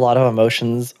did have a lot of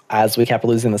emotions as we kept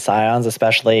losing the Scions,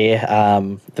 especially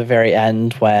the very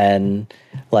end when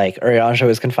like Urianger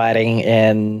was confiding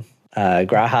in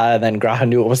Graha, and then Graha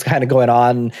knew what was kind of going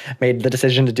on, made the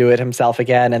decision to do it himself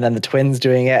again, and then the twins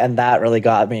doing it, and that really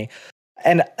got me.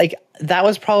 And like that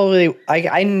was probably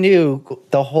I knew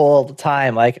the whole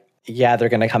time, like, yeah, they're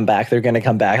gonna come back. They're gonna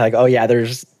come back. Like, oh yeah,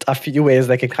 there's a few ways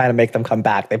they could kind of make them come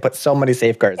back. They put so many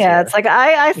safeguards. Yeah, here. it's like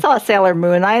I saw Sailor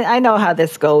Moon. I know how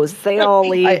this goes. They all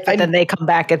leave, but then they come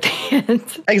back at the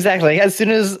end. Exactly. As soon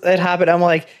as it happened, I'm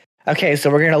like, okay, so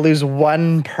we're gonna lose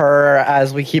one per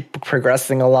as we keep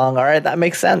progressing along. All right, that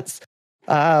makes sense.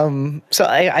 So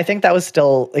I think that was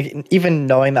still, like, even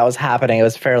knowing that was happening, it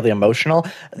was fairly emotional.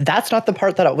 That's not the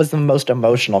part that was the most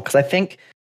emotional, because I think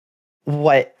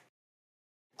what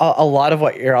a lot of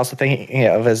what you're also thinking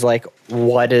of is like,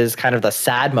 what is kind of the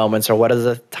sad moments, or what are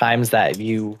the times that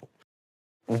you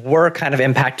were kind of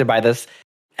impacted by this.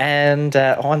 And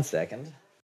 1 second.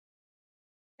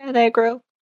 Cat aggro.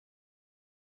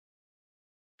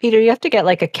 Peter, you have to get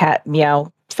like a cat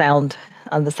meow sound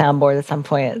on the soundboard at some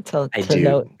point to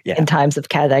note in times of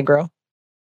cat aggro.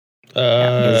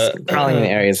 Crawling in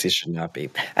areas he should not be.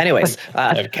 Anyways,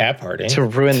 have cat party to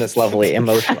ruin this lovely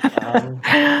emotion.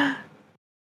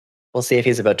 We'll see if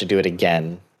he's about to do it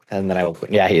again, and then I will.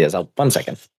 Yeah, he is. 1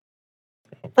 second.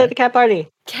 Play the cat party.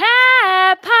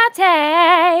 Cat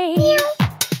party.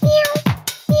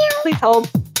 Please hold.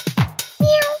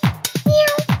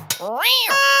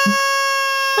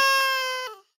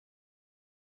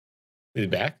 Is he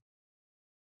back?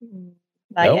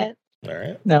 Not No? yet. All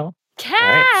right. No.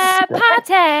 Cat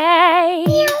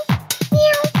party.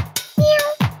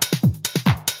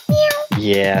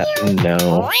 Yeah,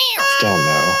 no. Still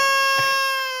no.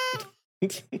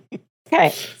 Okay,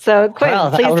 so quick, Well,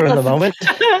 please that tell was the us- moment.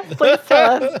 please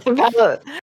tell us about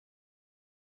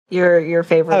your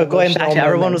favorite. Oh, going back to emotional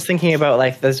everyone moment. was thinking about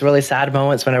like those really sad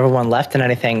moments when everyone left and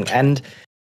anything, and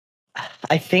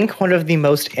I think one of the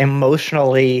most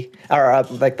emotionally, or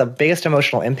like the biggest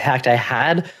emotional impact I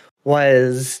had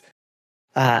was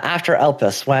after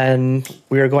Elpis, when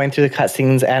we were going through the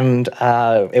cutscenes, and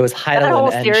it was That whole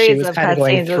Heidelin, and she series was of kind of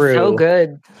going cutscenes was through. so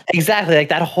good. Exactly, like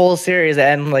that whole series,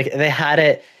 and like they had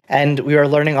it, and we were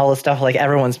learning all this stuff. Like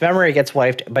everyone's memory gets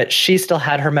wiped, but she still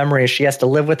had her memory. She has to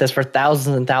live with this for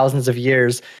thousands and thousands of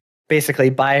years, basically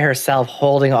by herself,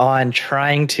 holding on,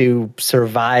 trying to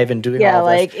survive, and doing Yeah, all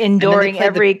this. like enduring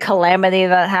every calamity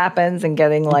that happens and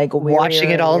getting like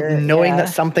Watching it all, weirier, knowing yeah. that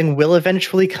something will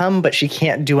eventually come, but she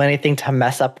can't do anything to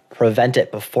mess up, prevent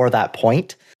it before that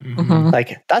point. Mhm.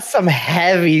 Like that's some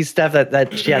heavy stuff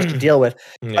that she has to deal with.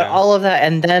 But Yeah. all of that,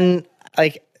 and then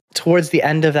like towards the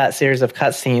end of that series of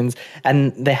cutscenes,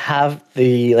 and they have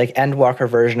the like Endwalker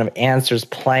version of Answers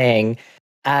playing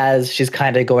as she's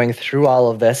kind of going through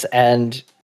all of this, and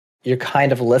you're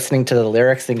kind of listening to the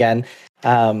lyrics again.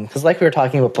 Because like we were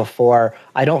talking about before,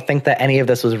 I don't think that any of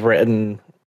this was written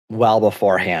well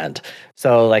beforehand.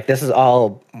 So like this is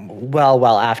all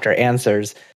well after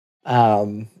Answers.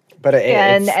 But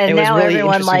it was now really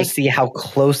everyone, interesting like- to see how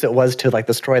close it was to like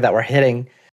the story that we're hitting.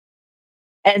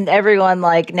 And everyone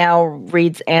like now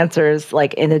reads Answers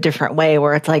like in a different way,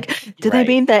 where it's like, do they Right.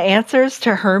 mean the answers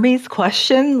to Hermes'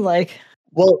 question? Like,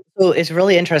 Well, so it's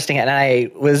really interesting, and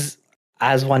I was,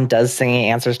 as one does, singing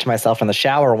Answers to myself in the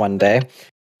shower one day,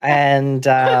 and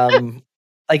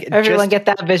like everyone get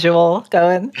that visual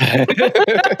going.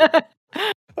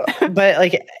 but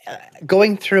like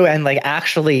going through and like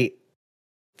actually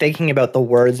thinking about the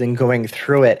words and going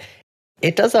through it,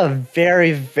 it does a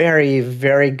very, very,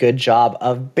 very good job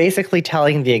of basically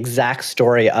telling the exact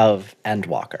story of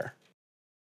Endwalker.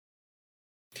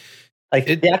 Like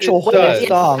It- the actual it whole does.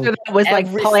 song, Whether that was like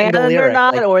every planned single or lyric,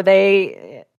 not, like- or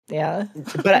they, yeah.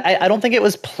 but I don't think it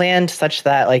was planned such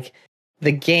that like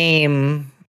the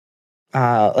game,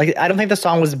 like I don't think the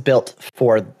song was built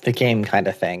for the game kind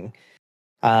of thing.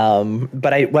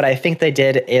 But what I think they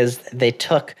did is they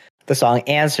took the song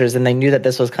Answers, and they knew that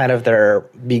this was kind of their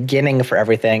beginning for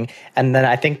everything, and then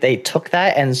I think they took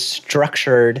that and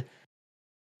structured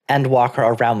Endwalker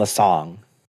around the song.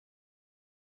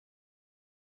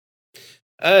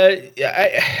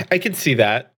 Yeah, I can see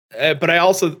that, but I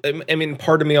also, I mean,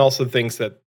 part of me also thinks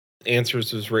that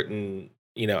Answers was written,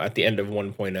 at the end of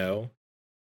 1.0,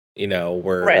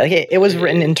 where Right, like it was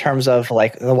written in terms of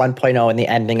like the 1.0 and the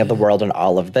ending of the world and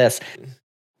all of this.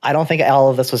 I don't think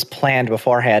all of this was planned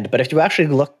beforehand, but if you actually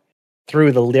look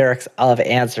through the lyrics of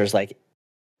Answers, like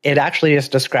it actually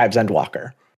just describes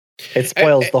Endwalker. It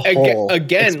spoils the whole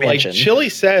again, expansion. like Chili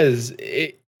says,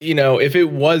 if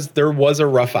there was a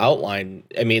rough outline.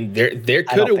 I mean, there I could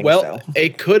don't have think so.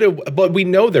 it could have, but we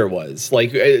know there was.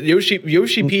 Like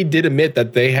Yoshi P did admit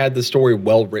that they had the story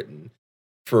well written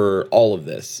for all of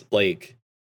this. Like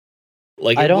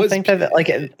I don't think that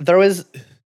like there was.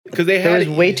 because they There had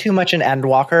was way too much in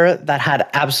Endwalker that had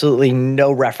absolutely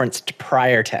no reference to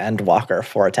prior to Endwalker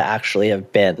for it to actually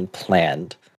have been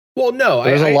planned. Well, no,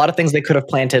 There was a lot of things they could have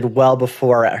planted well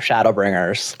before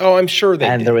Shadowbringers, Oh, I'm sure they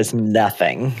and did. there was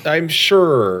nothing. I'm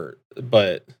sure,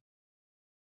 but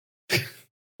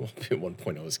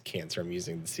 1.0 is cancer. I'm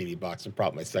using the CD box to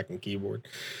prop my second keyboard.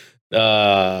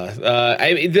 I'm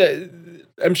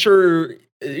sure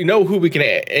you know who we can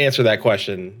answer that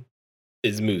question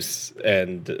is Moose,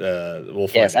 and we'll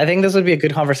find Yes, out. I think this would be a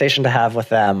good conversation to have with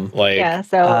them. Like, Yeah,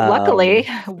 so luckily,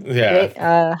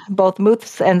 both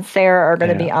Moose and Sarah are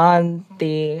going to be on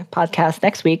the podcast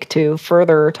next week to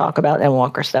further talk about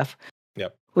Endwalker stuff.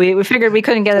 Yep. We figured we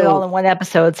couldn't get it all in one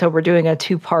episode, so we're doing a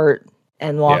 2-part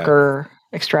Endwalker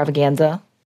extravaganza.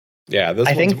 Yeah,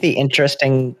 I think the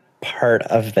interesting part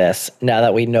of this, now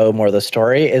that we know more of the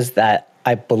story, is that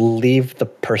I believe the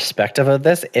perspective of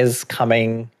this is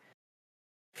coming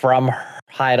from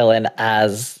Hydaelyn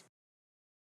as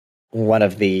one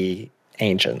of the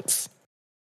ancients.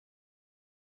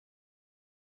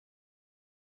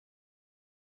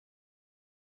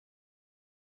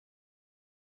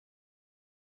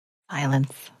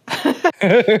 Silence.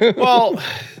 Well,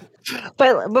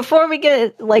 but before we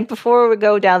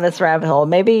go down this rabbit hole,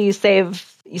 maybe you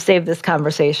save this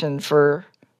conversation for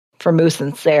Moose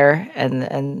and Sarah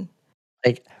and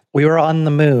like we were on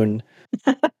the moon.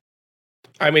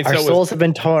 I mean, our souls have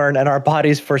been torn and our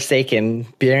bodies forsaken,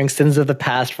 bearing sins of the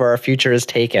past for our future is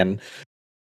taken.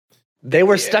 They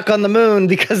were stuck on the moon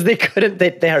because they couldn't.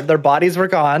 Their bodies were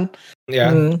gone.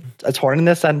 Yeah, torn in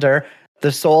the center.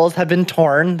 The souls had been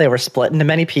torn. They were split into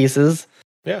many pieces.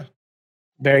 Yeah,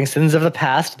 bearing sins of the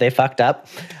past. They fucked up,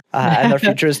 and their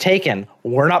future is taken.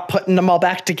 We're not putting them all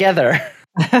back together.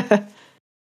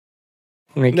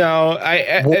 No,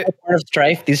 War of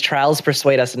strife. These trials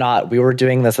persuade us not. We were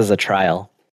doing this as a trial.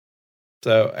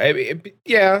 So I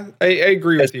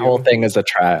agree with you. The whole thing is a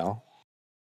trial.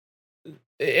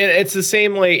 It's the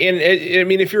same like, and I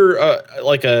mean, if you're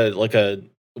like a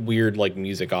weird like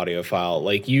music audiophile,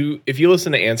 like if you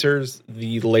listen to Answers,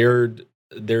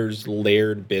 there's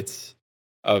layered bits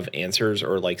of Answers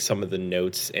or like some of the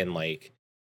notes and like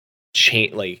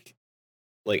like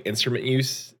instrument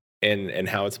use and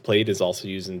how it's played is also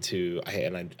used into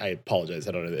I apologize,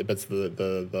 I don't know, but it's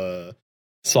the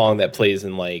song that plays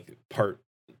in like part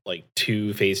like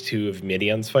 2 phase 2 of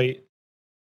Midion's fight.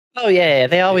 Oh yeah,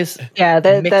 they always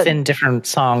mix in different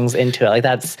songs into it. Like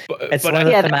it's one of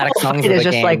the thematic songs of the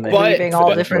just game. Like weaving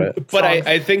all different. But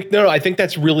I think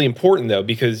that's really important though,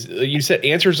 because you said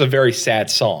Answer's a very sad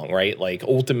song, right? Like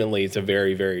ultimately, it's a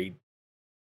very very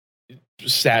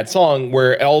sad song.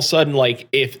 Where all of a sudden, like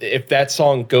if that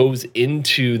song goes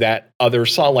into that other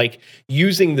song, like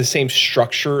using the same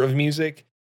structure of music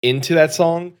into that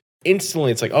song,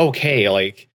 instantly it's like okay,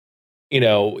 like. You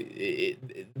know,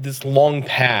 this long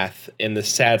path in the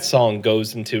sad song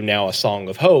goes into now a song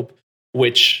of hope,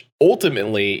 which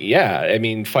ultimately, I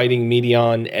mean, fighting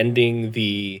Midion, ending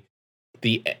the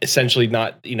essentially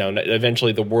not,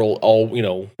 eventually the world,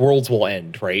 worlds will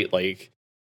end, right? Like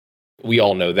we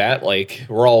all know that, like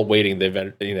we're all waiting the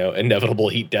event, inevitable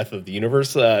heat death of the universe.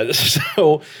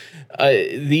 So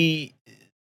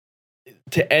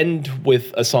to end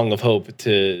with a song of hope,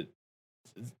 to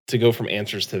go from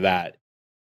Answers to that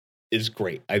is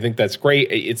great. I think that's great.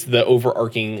 It's the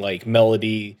overarching like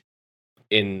melody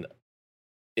in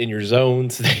your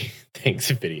zones. Thanks,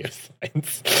 video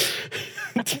science.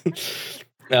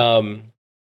 And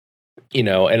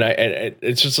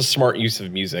it's just a smart use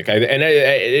of music.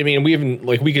 I mean, we even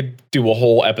like we could do a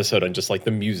whole episode on just like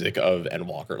the music of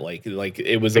Endwalker. Like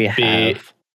it was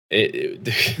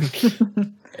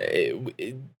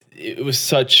it was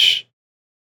such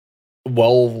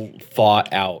well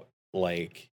thought out,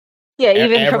 like even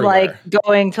everywhere. from like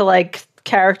going to like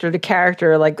character to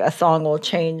character, like a song will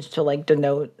change to like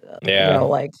denote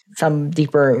like some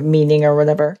deeper meaning or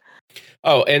whatever.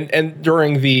 Oh, and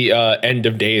during the end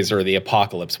of days or the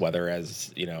apocalypse weather,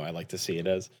 as I like to see it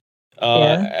as,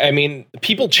 I mean,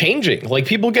 people changing, like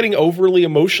people getting overly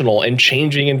emotional and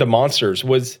changing into monsters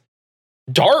was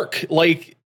dark.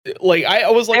 Like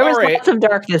I was like, there was all right. lots of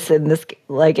darkness in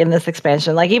this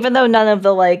expansion. Like even though none of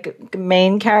the like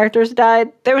main characters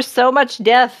died, there was so much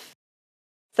death.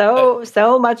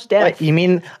 So much death. What, you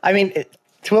mean? I mean,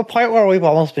 to a point where we've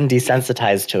almost been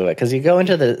desensitized to it, because you go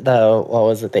into the what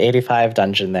was it, the 85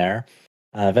 dungeon there,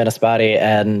 Venice Body,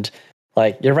 and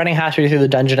like you're running halfway through the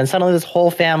dungeon, and suddenly this whole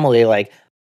family, like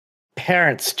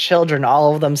parents, children,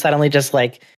 all of them suddenly just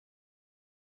like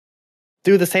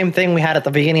do the same thing we had at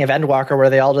the beginning of Endwalker, where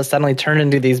they all just suddenly turn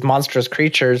into these monstrous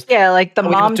creatures. Yeah, like the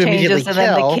We have mom to immediately changes, and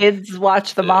then kill. the kids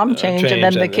watch the mom change, and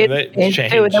then the change, kids and they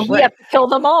change too, and then change. we have to kill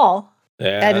them all.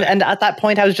 Yeah. And at that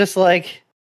point, I was just like,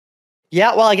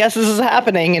 yeah, well, I guess this is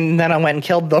happening. And then I went and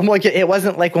killed them. Like, it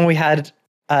wasn't like when we had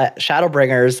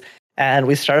Shadowbringers, and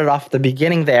we started off at the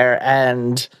beginning there,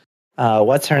 and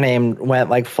what's her name went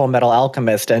like Full Metal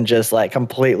Alchemist and just like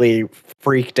completely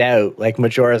freaked out, like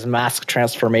Majora's Mask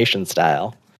transformation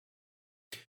style.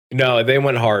 No, they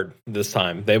went hard this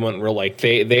time. They went real like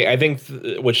they. I think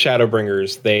with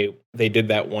Shadowbringers, they did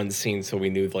that one scene so we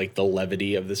knew like the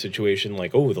levity of the situation.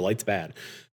 Like, oh, the light's bad.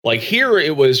 Like here,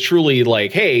 it was truly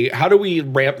like, hey, how do we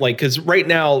ramp? Like, because right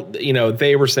now, you know,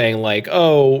 they were saying like,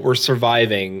 oh, we're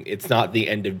surviving. It's not the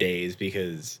end of days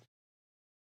because,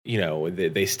 you know,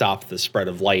 they stopped the spread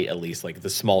of light. At least like the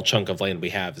small chunk of land we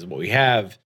have is what we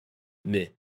have. Meh.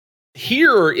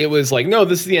 Here it was like, no,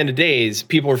 this is the end of days.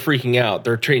 People are freaking out.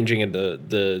 They're changing into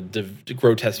the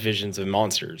grotesque visions of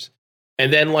monsters.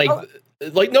 And then like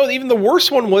no, even the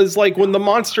worst one was like when the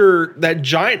monster, that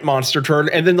giant monster turned,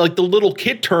 and then like the little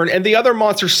kid turned, and the other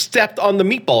monster stepped on the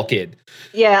meatball kid.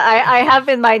 Yeah, I have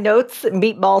in my notes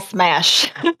meatball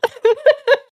smash.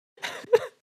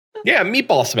 Yeah,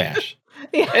 meatball smash.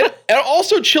 Yeah. And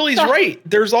also Chili's right.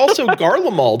 There's also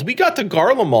Garlemald. We got to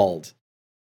Garlemald.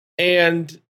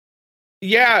 And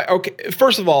yeah, okay.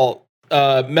 First of all,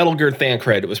 Metal Gear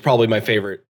Thancred was probably my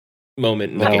favorite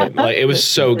moment in the game. Like, it was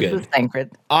so This good. is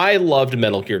Thancred. I loved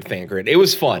Metal Gear Thancred. It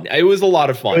was fun. It was a lot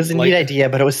of fun. It was a neat idea,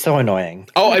 but it was so annoying.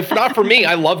 Oh, if not for me,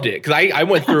 I loved it because I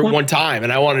went through it one time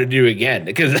and I wanted to do it again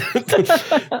because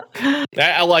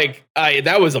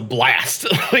that was a blast.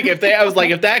 Like if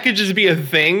that could just be a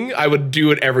thing, I would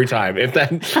do it every time. If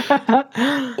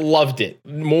that loved it.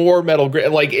 More Metal Gear,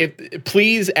 like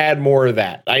please add more of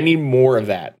that. I need more of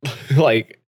that.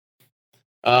 Like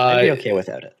I'd be okay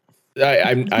without it.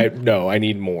 I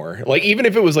need more. Like even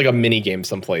if it was like a mini game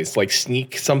someplace, like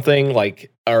sneak something,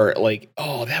 or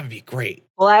oh, that would be great.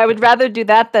 Well, I would rather do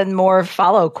that than more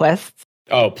follow quests.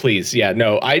 Oh please, yeah,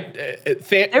 no.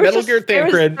 Metal Gear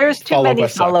Thancred. There's too many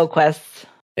follow quests.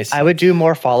 I would do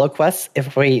more follow quests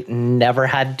if we never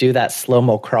had to do that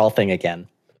slow-mo crawl thing again.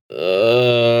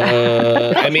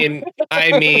 I mean,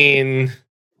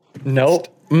 nope.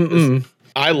 Mm-mm.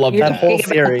 I love that whole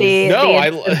series.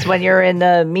 It's when you're in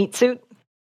the meat suit.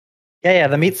 Yeah,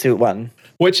 the meat suit one.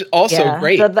 Which also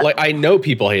great. So like I know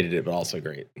people hated it, but also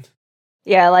great.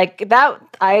 Yeah, like that.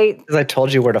 Because I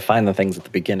told you where to find the things at the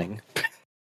beginning.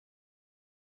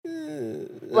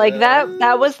 Like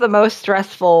that was the most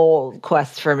stressful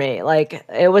quest for me. Like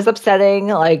it was upsetting.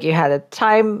 Like you had a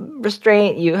time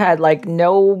restraint. You had like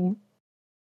no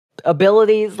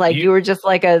abilities. Like you were just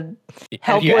like a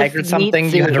helpless. You aggroed something,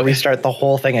 you had to restart the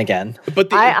whole thing again. But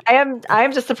I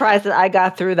am just surprised that I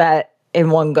got through that in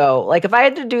one go. Like if I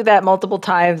had to do that multiple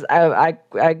times, I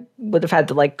would have had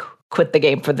to like quit the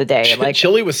game for the day. Like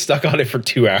Chili was stuck on it for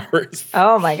 2 hours.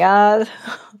 Oh my god.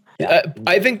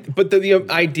 I think, but the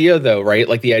idea though, right?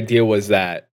 Like the idea was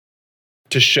that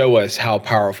to show us how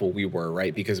powerful we were,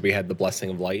 right? Because we had the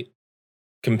blessing of light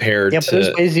compared but to.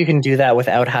 there's ways you can do that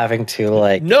without having to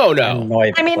like. No.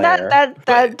 Annoy the I mean player.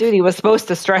 that duty was supposed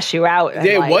to stress you out. And,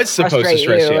 it was supposed to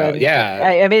stress you out.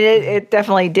 Yeah. I mean, it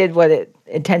definitely did what it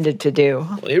intended to do.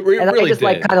 It really I just did.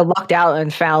 like kind of lucked out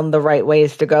and found the right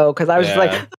ways to go because I was just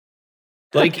like.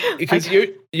 Because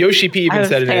Yoshi P even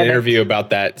said in an interview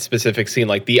about that specific scene,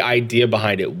 like the idea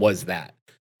behind it was that,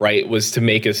 right? Was to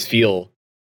make us feel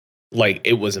like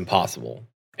it was impossible.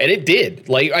 And it did.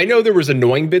 Like, I know there was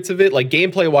annoying bits of it, like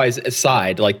gameplay wise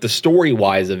aside, like the story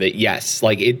wise of it, yes,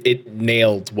 like it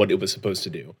nailed what it was supposed to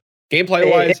do. Gameplay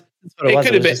wise, it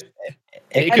could have been.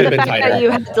 It could have been tighter. That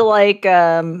you had to like,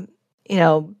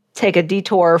 take a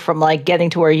detour from like getting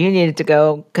to where you needed to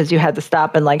go because you had to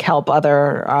stop and like help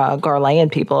other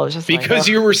Garlean people. It was just because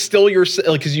you were still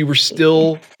because you were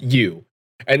still you.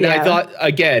 And I thought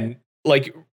again,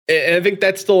 like, and I think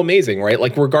that's still amazing, right?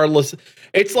 Like, regardless,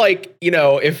 it's like,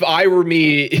 if I were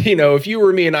me, if you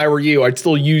were me and I were you, I'd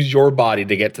still use your body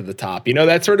to get to the top.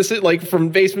 That sort of shit, like from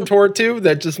Basement Tour 2,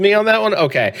 that's just me on that one.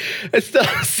 Okay. It's still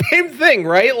the same thing,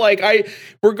 right? Like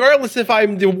regardless if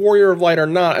I'm the Warrior of Light or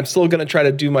not, I'm still going to try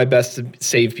to do my best to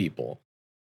save people.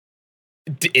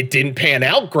 It didn't pan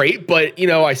out great, but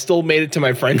I still made it to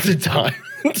my friends in time.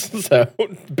 So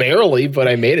barely, but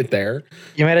I made it there.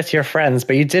 You made it to your friends,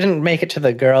 but you didn't make it to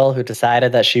the girl who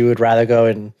decided that she would rather go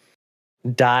and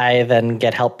die than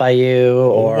get help by you,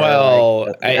 or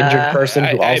an injured person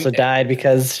who also died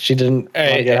because she didn't want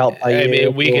to get help by you.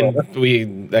 I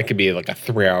mean, that could be like a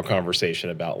 3-hour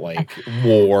conversation about like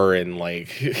war and like.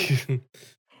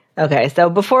 Okay, so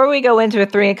before we go into a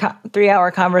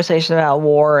 3-hour conversation about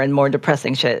war and more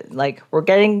depressing shit, like we're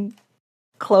getting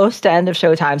close to end of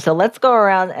showtime, so let's go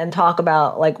around and talk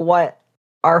about like what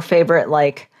our favorite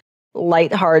like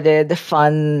lighthearted,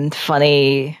 fun,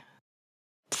 funny,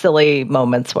 silly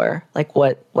moments were. Like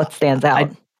what stands out?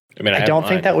 I mean, I have don't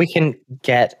think mine. that we can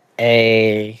get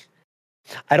a.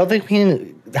 I don't think we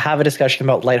can have a discussion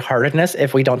about lightheartedness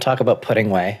if we don't talk about Pudding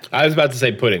Way. I was about to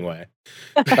say Pudding Way.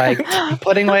 Like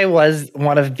Pudding Way was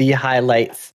one of the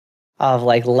highlights of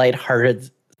like lighthearted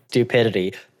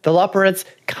stupidity. The Leopards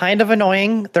kind of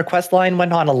annoying. Their quest line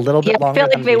went on a little bit Yeah, I longer. feel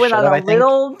like than they went should on have, a I think.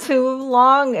 little too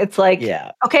long. It's like,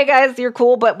 Yeah, okay, guys, you're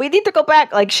cool, but we need to go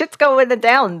back. Like, shit's going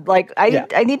down. Like, Yeah.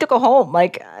 I need to go home.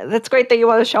 Like, that's great that you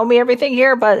want to show me everything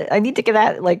here, but I need to get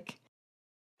at like.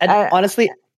 and I- honestly,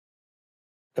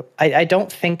 I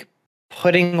don't think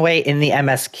Pudding Way in the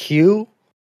MSQ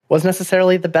was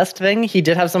necessarily the best thing. He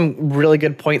did have some really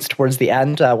good points towards the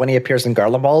end when he appears in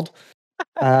Garlemald.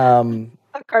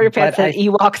 Carter Pan but said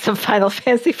Ewoks of Final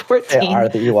Fantasy 14. They are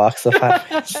the Ewoks of Final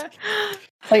Fantasy.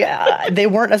 Like they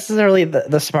weren't necessarily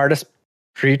the smartest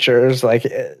creatures. Like,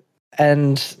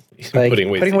 and like Pudding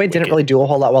Way's Pudding Way didn't wicked. really do a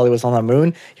whole lot while he was on the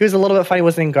moon. He was a little bit funny,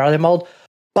 was in Garlemald,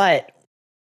 but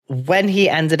when he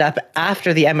ended up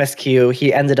after the MSQ,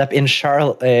 he ended up in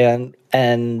Charlotte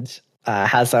and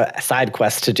has a side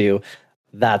quest to do.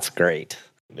 That's great.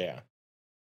 Yeah.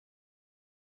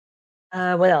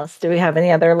 What else? Do we have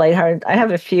any other lighthearted? I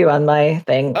have a few on my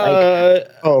thing.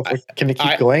 Oh, can we keep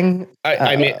I- going?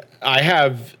 I mean, I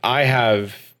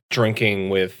have drinking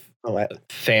with Oh,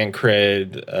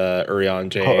 Thancred,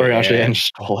 Urianger, Oriange and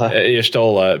Stola. Stola.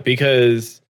 Y'shtola,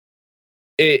 because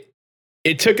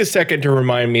it took a second to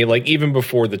remind me, like even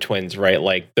before the twins, right?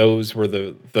 Like those were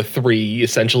the three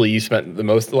essentially you spent the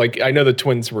most. Like I know the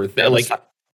twins were like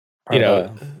you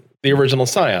know the original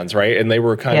Scions, right? And they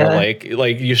were kind of Yeah.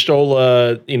 like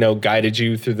Y'shtola, you know, guided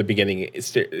you through the beginning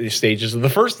stages of the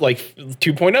first like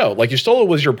 2.0. Like Y'shtola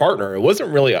was your partner. It wasn't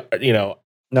really you know.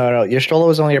 No, your Stola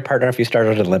was only your partner if you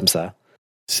started in Limsa.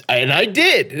 And I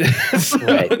did. So-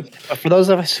 Right. But for those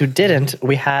of us who didn't,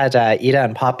 we had Ida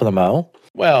and Paplamo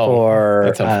Well, for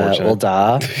that's unfortunate.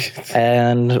 Ul'dah,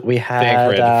 and we had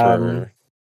Thancred for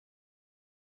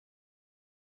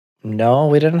no,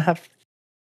 we didn't have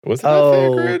was it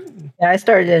Oh. Thancred? Yeah, I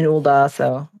started in Ul'dah,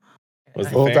 so Was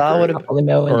it Ul'dah Thancred? would have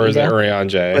Paplimo and Or is it Ida.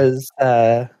 Urianger? was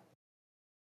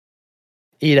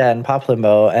Ida and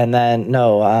Paplamo, and then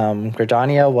no,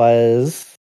 Gridania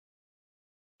was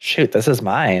shoot. This is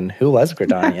mine. Who was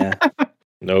Gridania?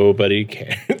 Nobody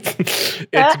cares.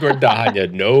 It's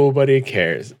Gridania. Nobody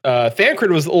cares. Thancred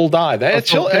was Ul'dah.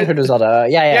 That's Thancred was Ul'dah.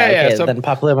 Yeah, Yeah, okay. so- Then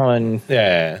Paplamo and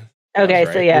yeah. Okay,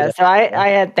 That's so right. yeah, so I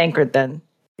had Thancred then.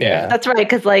 Yeah. That's right,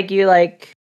 because like you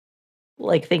like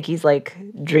think he's like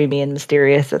dreamy and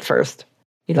mysterious at first.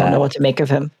 You don't know what to make of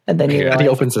him, and then you Yeah. he realize.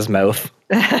 opens his mouth,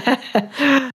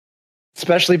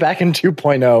 especially back in oh.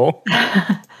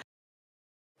 2.0.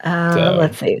 So-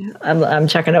 Let's see. I'm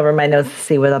checking over my notes to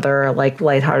see what other like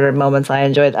lighthearted moments I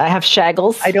enjoyed. I have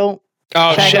Shaggles. I don't.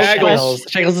 Oh, Shaggles.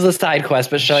 Shaggles is a side quest,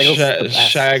 but Shaggles is the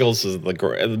best. Shaggles is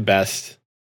the best.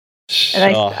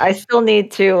 And Oh. I still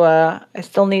need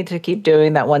to keep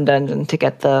doing that one dungeon to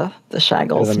get the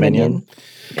Shaggles The minion minion?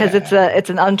 because it's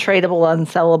an untradeable,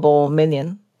 unsellable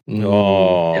minion.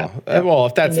 Oh, Yeah. well,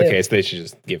 if that's the Yeah. case, they should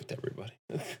just give it to everybody.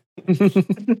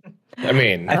 I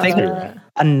mean, I think Uh,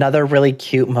 another really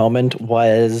cute moment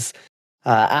was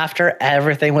after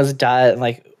everything was done,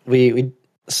 like we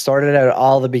sorted out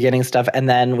all the beginning stuff, and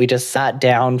then we just sat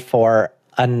down for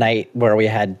a night where we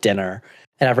had dinner,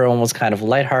 and everyone was kind of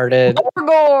lighthearted,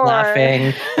 Gorgor!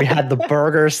 laughing. We had the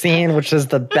burger scene, which is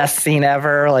the best scene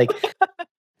ever. Like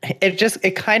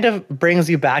it kind of brings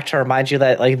you back to remind you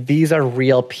that like these are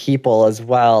real people as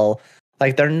well.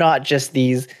 Like they're not just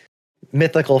these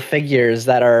mythical figures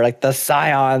that are like the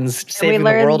scions saving the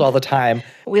learned- world all the time.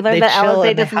 We learned They that chill Alize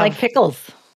and they doesn't like have-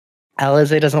 pickles.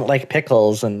 Alize doesn't like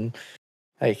pickles, and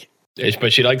like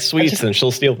but she likes sweets and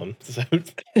she'll steal them. So-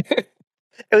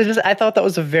 it was just I thought that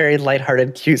was a very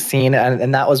lighthearted, cute scene,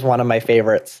 and that was one of my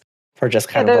favorites for just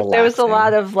kind of There was a relaxing.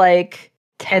 lot of like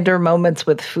tender moments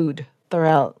with food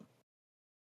throughout.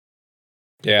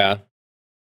 yeah.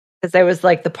 Because there was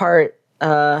like the part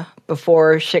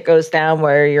before shit goes down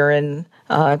where you're in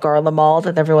Garlemald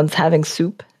and everyone's having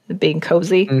soup and being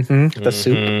cozy. The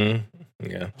soup. Mhm.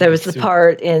 Yeah. There was the Soup.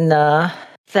 part in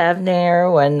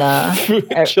Thavnair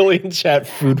when Chilean chat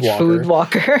food walker. Food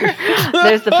Walker.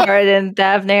 There's the part in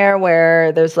Thavnair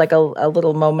where there's like a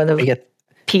little moment of We get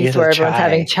piece Yes, where the everyone's chai.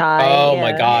 having chai. Oh yeah.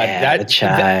 my god, Yeah, the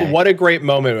chai. what a great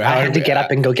moment! I had to get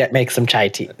up and go make some chai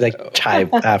after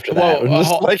that. I'm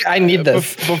just like, I need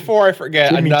this. Before I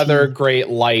forget, Give me another tea. great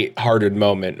light-hearted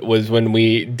moment was when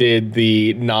we did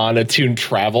the non-attuned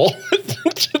travel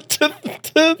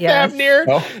to Yes. Thamnir,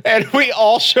 Oh. and we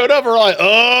all showed up. We're like,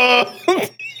 oh.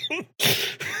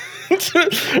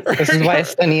 This is why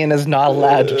Stenian is not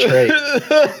allowed to trade.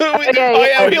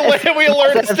 we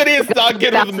learned Stenian's not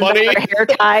good with money. Hair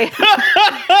tie.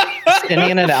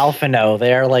 Stenian and Alphino,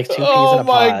 they are like two peas in Oh a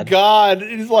my pod. god!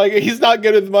 He's like, he's not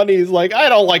good with money. He's like, I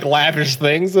don't like lavish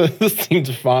things. This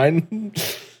seems fine.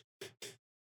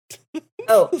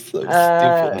 Oh, So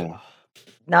stupid.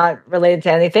 not related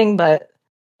to anything, but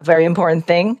a very important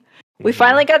thing. We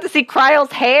finally got to see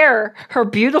Kryle's hair. Her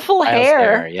beautiful Kyle's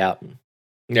hair. yeah.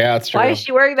 Yeah, it's true. Why is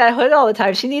she wearing that hood all the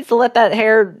time? She needs to let that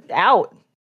hair out.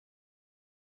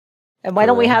 And why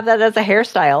don't we True. have that as a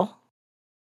hairstyle?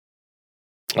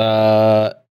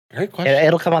 Great question.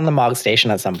 It'll come on the Mog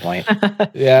station at some point.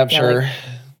 Yeah, I'm Yeah, sure.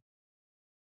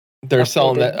 They're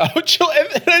selling that. Oh, Chili!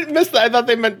 I missed that. I thought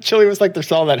they meant Chili was like they're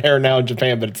selling that hair now in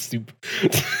Japan, but it's soup.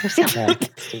 Yeah.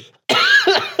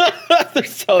 They're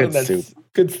selling Good that soup.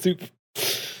 good soup.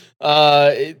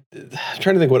 I'm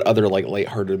trying to think what other like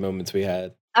lighthearted moments we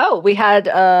had. Oh, we had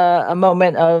a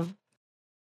moment of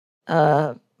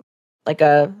like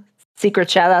a secret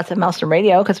shout out to Maelstrom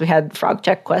Radio because we had Frog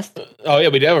Check Quest Oh yeah,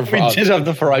 we did have a We frog. did have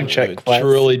the frog check We quest.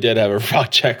 Truly did have a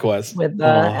frog check quest. with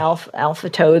Oh. Alpha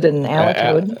Toad and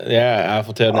Alatoad. Yeah,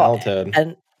 Alpha Toad and Oh, Altoad.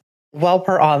 And while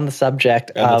we're on the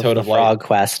subject And the of Toad the of Light. Frog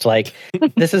Quest, like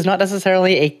this is not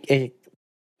necessarily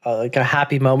like a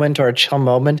happy moment or a chill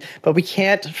moment, but we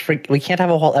can't have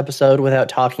a whole episode without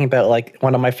talking about like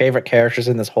one of my favorite characters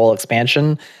in this whole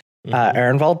expansion, Mhm.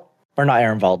 Ehrenwald, or not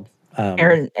Ehrenwald,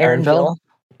 Aaronville.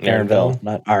 Ehrenville,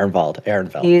 not Ehrenwald,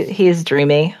 Ehrenville. He's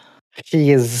dreamy. He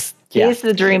is, yeah, He's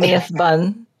the dreamiest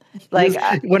bun. Like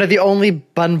He's one of the only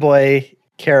Bun Boy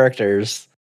characters,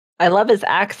 I love his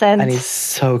accent. and he's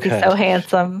so good. He's so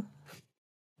handsome.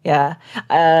 Yeah.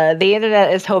 The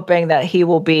internet is hoping that he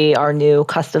will be our new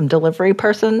custom delivery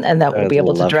person and that we'll I'd be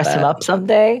able to love dress him that. up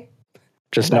someday.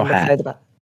 Just no I'm hat. excited about-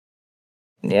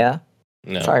 Yeah.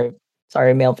 No,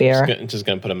 Sorry, Mail Vieira. just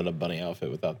gonna put him in a bunny outfit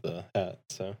without the hat.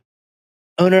 So,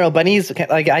 Oh no, bunnies!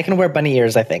 Like I can wear bunny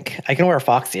ears. I think I can wear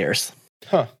fox ears.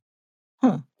 huh?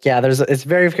 Yeah, it's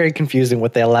very very confusing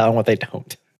what they allow and what they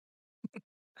don't.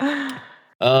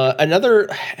 Another.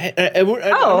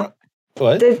 Oh.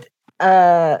 What? Did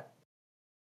have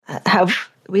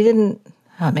we didn't?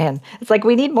 Oh man, it's like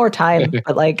we need more time,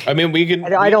 but like I mean, we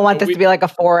can. I don't want this to be like a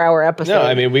 4-hour episode. No,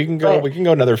 I mean we can go. But- We can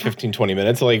go another 15, 20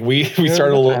 minutes. Like we Yeah,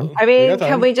 started a we got little. time. I mean, got can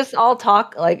time. we just all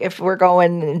talk? Like, if we're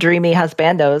going dreamy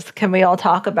husbandos, can we all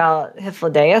talk about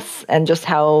Hythlodaeus and just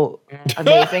how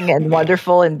amazing and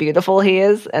wonderful and beautiful he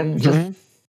is, and just Mhm.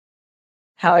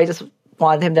 how I just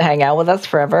want him to hang out with us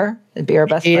forever and be our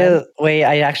best friend? Wait,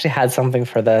 I actually had something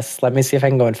for this. Let me see if I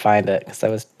can go and find it because I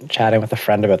was chatting with a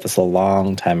friend about this a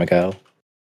long time ago.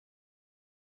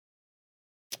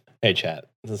 Hey, chat.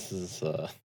 This is the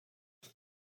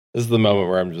moment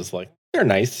where I'm just like, they're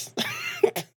nice.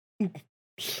 You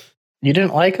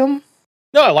didn't like him?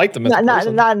 No, I like them as a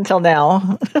person. Not until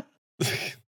now.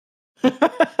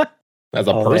 As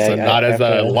a Oh, person, yeah, not I as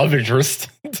a feel- love interest.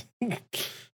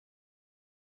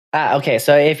 Okay,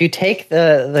 so if you take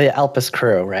the Elpis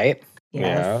crew, right?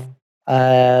 Yes.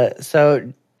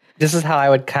 So this is how I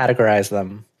would categorize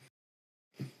them.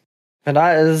 And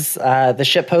that is the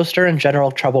ship poster and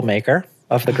general troublemaker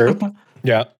of the group.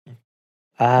 Yeah,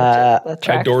 That I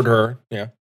tracks. adored her. Yeah,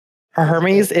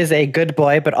 Hermes is a good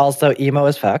boy, but also emo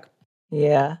as fuck.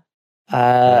 Yeah.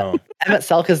 No. Emmett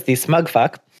Selk is the smug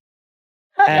fuck.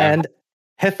 And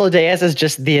Hythlodaeus is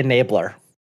just the enabler.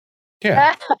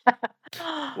 yeah.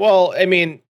 Well, I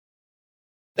mean,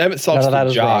 Emmett Selk's None of that the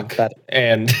is jock, wrong,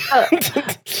 and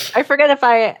I forget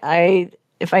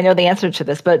if I know the answer to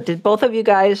this, but did both of you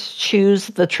guys choose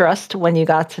the trust when you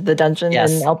got to the dungeon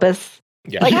Yes. in Elpis?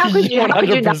 yeah. Like, how could you not?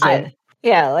 100%.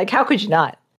 Yeah, like, how could you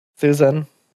not? Susan.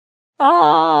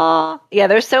 Ah, yeah,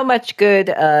 there's so much good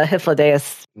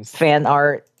Hythlodaeus fan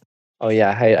art. Oh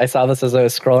yeah, I saw this as I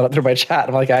was scrolling up through my chat.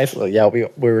 I'm like, guys, yeah, we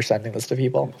were sending this to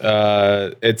people.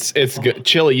 It's good.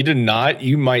 Chili, you did not.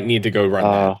 You might need to go run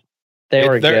Oh, they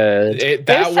were good. that.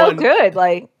 They're That so one, good.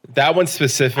 Like, that one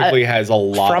specifically has a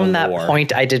lot From of that lore.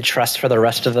 point, I did trust for the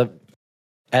rest of the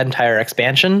entire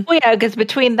expansion. well, yeah, because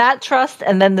between that trust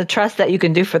and then the trust that you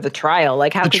can do for the trial,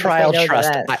 like, how The could trial you say no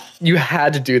trust. to that? You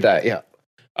had to do that, yeah.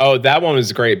 Oh, that one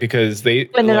was great because they.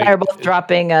 Quinn and like- I are both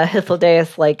dropping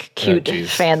Hythlodaeus like cute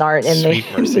geez. fan art in Sweet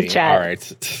the mercy. chat. All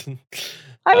right.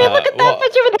 I mean, look at that well-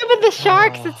 picture of him and the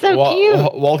sharks. It's so Well,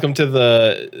 cute. welcome to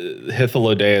the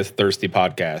Hythlodaeus Thirsty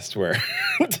podcast, where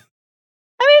I mean,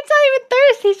 it's not even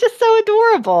thirst. He's just so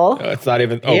adorable. it's not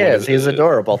even. He what is. He's it?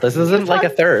 adorable. This isn't like a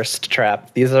thirst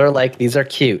trap. These are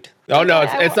cute. Oh no,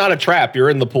 it's not a trap. You're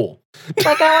in the pool.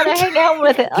 Like I want to hang out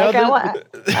with it. Like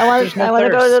I There's no want to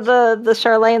go thirst. to the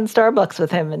Charlene Starbucks with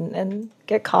him and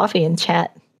get coffee and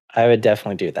chat. I would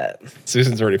definitely do that.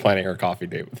 Susan's already planning her coffee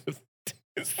date with this.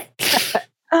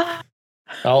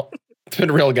 Well, it's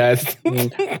been real, guys.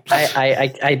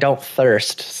 I don't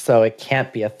thirst, so it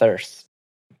can't be a thirst.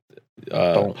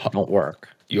 Uh, Don't work.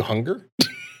 you hunger?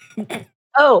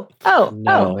 Oh.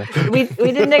 No. We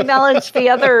didn't acknowledge the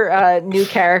other new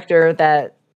character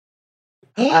that.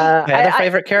 My other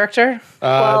favorite character?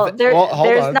 Well,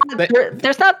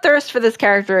 there's not thirst for this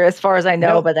character as far as I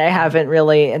know, No. but I haven't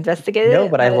really investigated. No,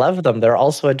 it, but I love them. They're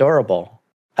also adorable.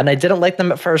 And I didn't like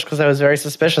them at first because I was very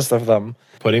suspicious of them.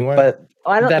 Pudding one? But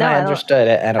I don't, then no, I I don't- understood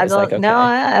it, and it I was don't, like, okay, no,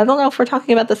 I don't know if we're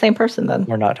talking about the same person then.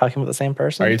 we're not talking about the same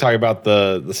person. Are you talking about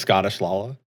the Scottish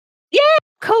Lala?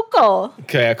 Coco.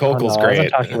 Okay, Coco's no, I wasn't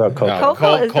great. talking about Coco.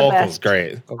 Coco is the Coco's best.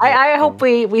 great. I hope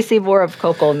we see more of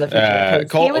Coco in the future.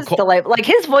 'cause he was delightful. Like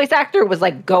his voice actor was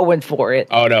like going for it.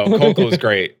 Oh no, Coco's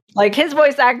great. Like his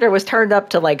voice actor was turned up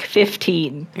to like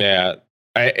 15. Yeah.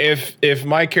 If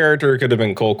my character could have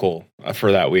been Coco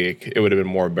for that week, it would have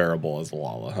been more bearable as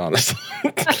Lala, honestly.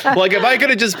 Like if I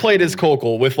could have just played as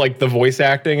Coco with like the voice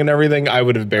acting and everything, I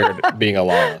would have bared being a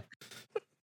Lala.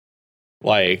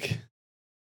 Like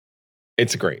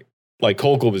it's great. Like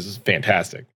Coco was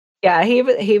fantastic. Yeah,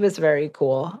 he was very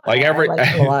cool. Like I liked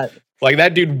him a lot. Like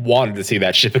that dude wanted to see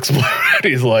that ship explode.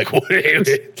 He's like,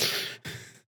 wait.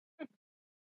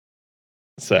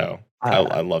 So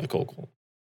I love Coco.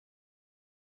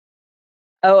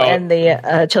 Oh, and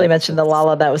the Chili mentioned the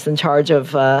Lala that was in charge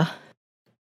of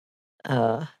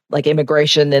like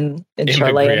immigration in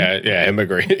Charlene. Yeah,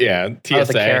 immigrant. Yeah, TSA. Oh,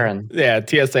 the Karen. Yeah,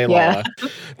 TSA Yeah.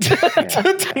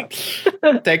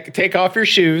 Lala. Take off your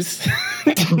shoes.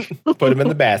 Put them in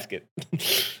the basket.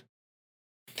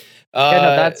 No,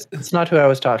 that's not who I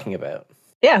was talking about.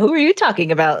 Yeah, who are you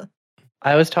talking about?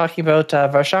 I was talking about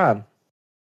Varshan,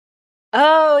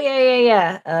 Oh,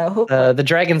 yeah. Who? the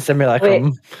dragon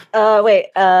simulacrum. Wait.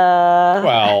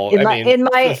 well, in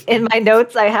my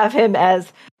notes, I have him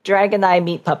as Dragon Eye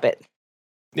Meat Puppet.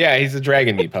 yeah, he's a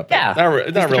dragon meat puppet. Yeah, not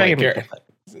He's the really. dragon meat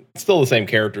puppet. Still the same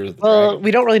character as the Well, dragon.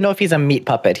 we don't really know if he's a meat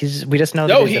puppet. We just know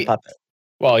that No, he's a puppet.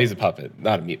 Well, he's a puppet,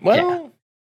 not a meat. Well,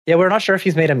 Yeah, we're not sure if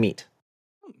he's made of meat.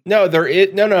 no, there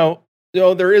is no.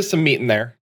 There is some meat in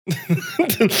there.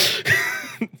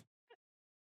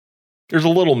 There's a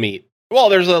little meat. Well,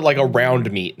 there's a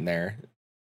round meat in there.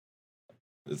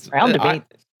 Round meat.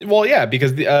 Well, yeah,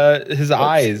 because his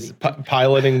eyes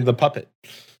piloting the puppet.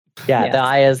 Yeah, Yeah. the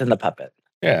eye is in the puppet.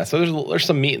 Yeah, so there's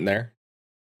some meat in there.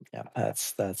 Yeah,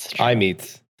 that's true. Eye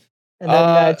meats. And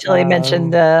then Chili um,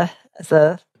 mentioned as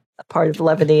a part of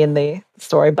levity in the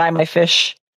story, Buy My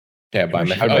Fish. Yeah, by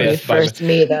my. How Oh do yes, by my. First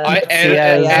meet.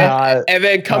 And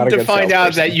then come not a to good find out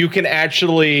that salesperson. you can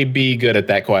actually be good at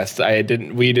that quest.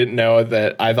 We didn't know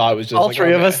that. I thought it was just All like,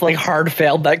 three oh, of man. us hard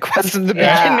failed that quest in the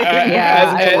Yeah, beginning.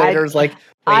 yeah, And I- later was like,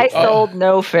 I wait, sold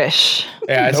no fish.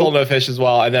 Yeah, I sold no fish as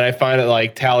well. And then I find it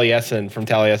like Taliesin from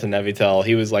Taliesin Nevitel.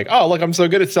 He was like, "Oh, look, I'm so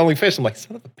good at selling fish." I'm like,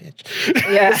 "Son of a bitch."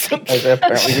 Yeah.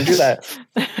 apparently you do that.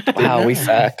 Wow, we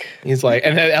suck. He's like,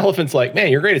 and then Elephant's like,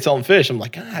 "Man, you're great at selling fish." I'm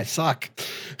like, I suck."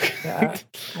 Yeah.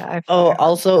 I Oh, forgot.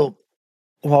 also,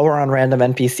 while we're on random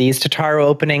NPCs, Tataru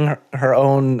opening her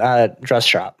own dress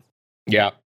shop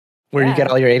Yeah. where you Yeah. get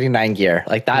all your 89 gear.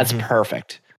 Like, that's Mhm.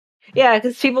 perfect. Yeah,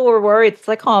 because people were worried. It's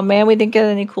like, oh man, we didn't get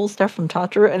any cool stuff from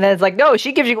Tataru. And then it's like, no,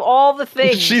 she gives you all the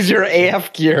things. She's your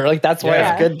AF gear. Like, that's why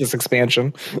Yeah. it's good, this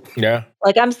expansion. Yeah.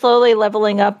 Like I'm slowly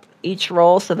leveling up each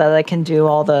role so that I can do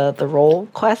all the role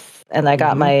quests. And I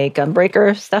got Mhm. my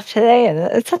Gunbreaker stuff today, and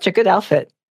it's such a good outfit.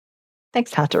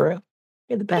 Thanks, Tataru.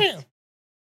 You're the best.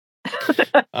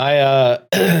 I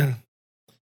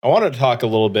I wanted to talk a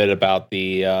little bit about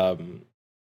the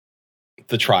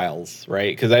trials,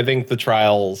 right? Because I think the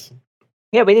trials.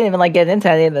 Yeah, we didn't even like get into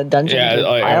any of the dungeons. Yeah,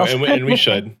 or files. and we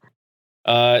should.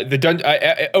 The dungeon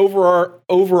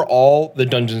overall, the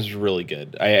dungeons are really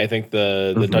good. I think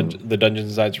the Mhm. the dungeon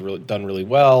designs are really done really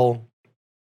well.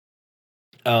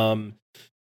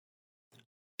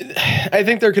 I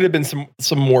think there could have been some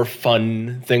more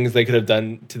fun things they could have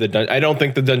done to the dungeon. I don't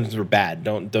think the dungeons were bad.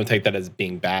 Don't take that as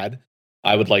being bad.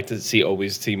 I would like to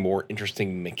always see more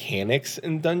interesting mechanics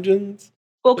in dungeons.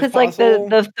 Well, if because like possible.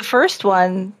 the first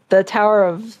one, the Tower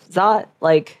of Zot,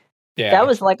 like Yeah, that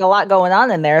was like a lot going on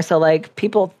in there. So like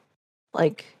people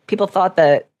thought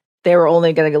that they were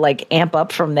only going to like amp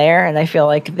up from there, and I feel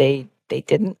like they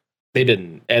didn't. They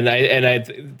didn't, and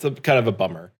it's a kind of a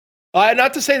bummer.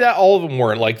 Not to say that all of them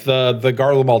weren't. Like the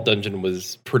Garlemald dungeon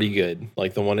was pretty good.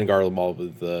 Like the one in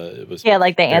Garlemald was Yeah,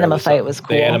 like the anima fairly fight solid. was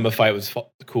cool. The anima fight was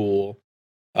cool.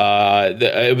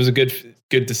 It was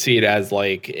good to see it as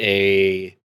like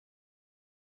it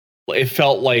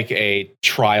felt like a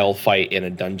trial fight in a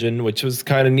dungeon, which was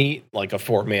kind of neat. Like a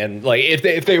 4-man. Like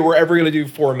if they were ever going to do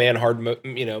 4-man hard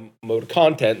mode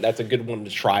content, that's a good one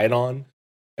to try it on.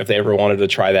 If they ever wanted to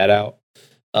try that out.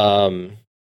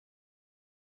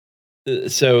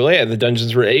 So yeah, the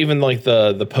dungeons were even like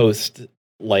the post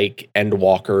like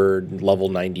Endwalker level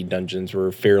 90 dungeons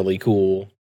were fairly cool.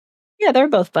 Yeah, they're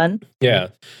both fun. Yeah,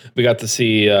 we got to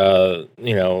see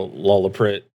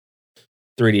Lullaprit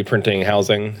 3D printing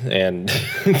housing and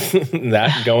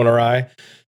that going awry.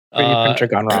 3D printer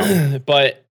gone wrong.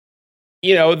 But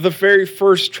the very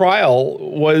first trial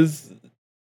was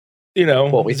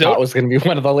what we thought was going to be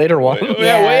one of the later ones.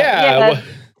 Yeah.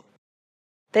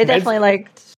 They definitely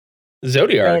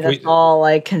Zodiark. made us all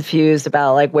like confused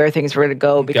about like where things were going to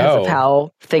go because of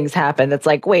how things happened. It's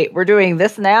like, wait, we're doing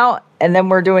this now, and then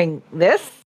we're doing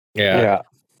this. Yeah.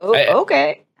 Oh,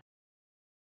 okay.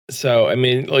 So I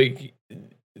mean, like,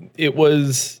 it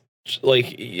was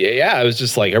like, it was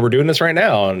just like, we're doing this right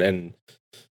now, and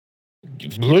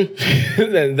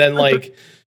then like.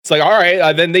 It's like, all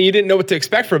right, then you didn't know what to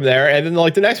expect from there, and then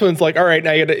like the next one's like, all right,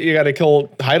 now you got to kill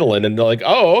Hydaelyn, and they're like,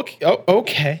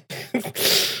 okay.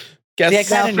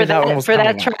 Guess Now, for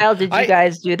that trial, did you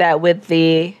guys do that with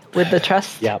the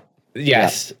trust? Yep.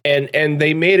 Yes, Yep. and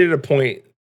they made it a point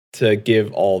to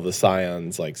give all the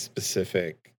scions like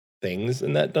specific things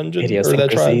in that dungeon or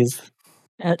that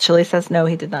trial. Chili says no,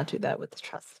 he did not do that with the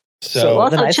trust. So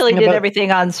also, Chili did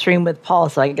everything on stream with Paul,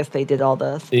 so I guess they did all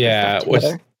the stuff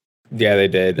together. Yeah, they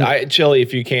did. Chili,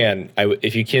 if you can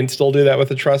still do that with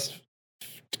the trust,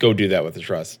 go do that with the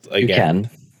trust again.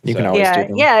 You can always do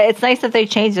them. Yeah, it's nice that they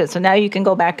changed it. So now you can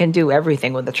go back and do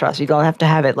everything with the trust. You don't have to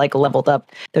have it like leveled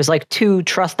up. There's like 2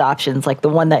 trust options, like the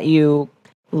one that you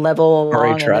level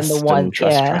along trust and then the one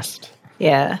trust.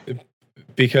 Yeah.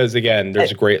 Because again,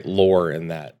 there's great lore in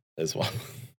that as well.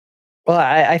 Well,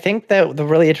 I think that the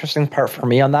really interesting part for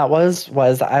me on that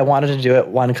was I wanted to do it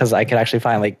because I could actually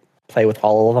finally play with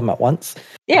all of them at once.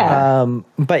 Yeah.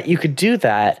 But you could do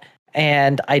that,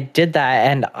 and I did that,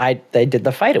 and I did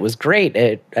the fight. It was great.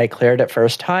 I cleared it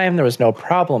first time. There was no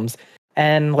problems.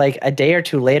 And like a day or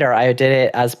two later, I did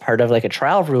it as part of like a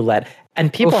trial roulette,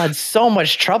 and people had so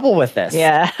much trouble with this.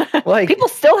 Yeah. Like people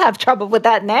still have trouble with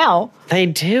that now. They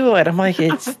do, and I'm like,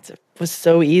 it was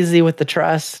so easy with the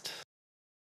trust.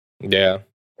 Yeah.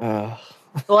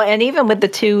 Well, and even with the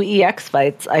 2 EX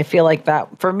fights, I feel like that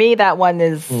for me that one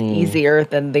is easier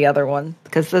than the other one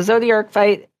because the Zodiark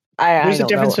fight. There's a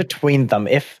difference between them.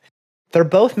 If they're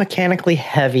both mechanically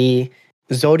heavy,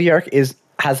 Zodiark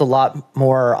has a lot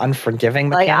more unforgiving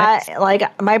mechanics.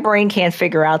 Like my brain can't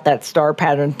figure out that star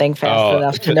pattern thing fast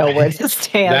enough to know where to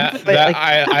stand.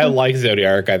 I like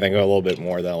Zodiark. I think a little bit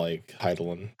more than like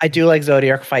Hydaelyn. I do like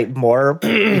Zodiark fight more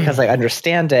because I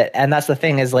understand it, and that's the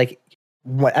thing is like.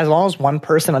 As long as one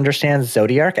person understands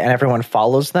Zodiark and everyone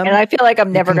follows them, and I feel like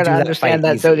I'm never going to understand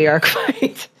that Zodiark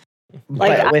fight.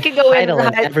 Like I can go into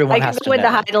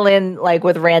Hydaelyn like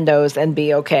with randos and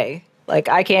be okay. Like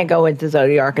I can't go into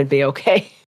Zodiark and be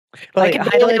okay. Like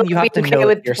Hydaelyn, you have to know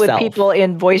it yourself. With people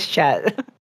in voice chat.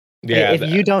 Yeah, if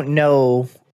you don't know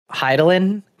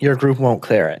Hydaelyn, your group won't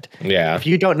clear it. Yeah. If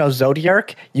you don't know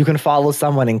Zodiark, you can follow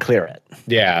someone and clear it.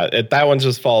 Yeah, that one's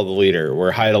just follow the leader.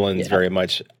 Where Hydaelyn's very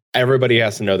much. Everybody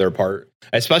has to know their part,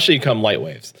 especially come light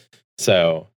waves.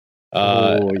 So,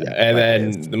 and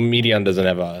then the Medion doesn't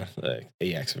have a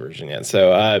AX version yet.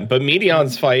 So, but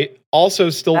Medion's fight also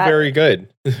still very good.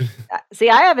 See,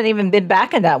 I haven't even been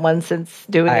back in that one since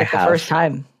doing it the first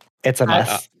time. It's a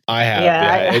mess. I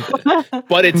have,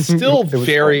 but it's still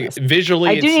very visually.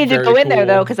 I do need to go in there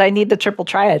though because I need the triple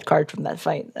triad card from that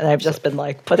fight, and I've just been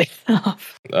like putting it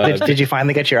off. Did you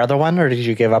finally get your other one, or did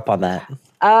you give up on that?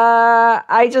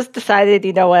 I just decided,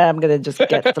 you know what, I'm gonna just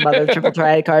get some other triple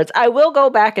triad cards. I will go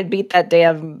back and beat that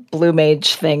damn blue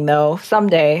mage thing though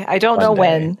someday. I don't know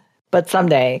when, but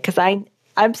someday because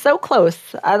I'm so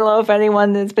close. I don't know if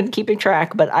anyone has been keeping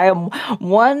track, but I am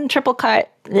one triple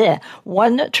triad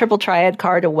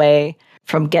card away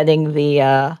from getting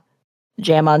the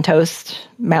Jam on Toast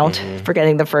mount for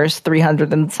getting the first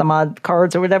 300 and some odd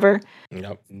cards or whatever.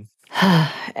 Yep.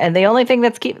 And the only thing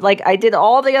that's I did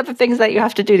all the other things that you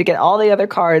have to do to get all the other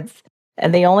cards,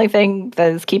 and the only thing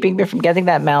that is keeping me from getting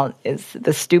that mount is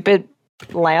the stupid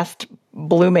last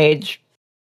blue mage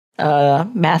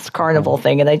mass carnival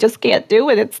thing, and I just can't do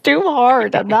it. It's too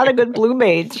hard. I'm not a good blue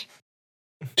mage.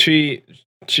 She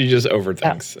just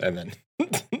overthinks and then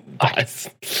dies.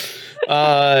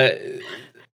 I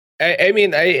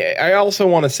mean, I also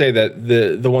want to say that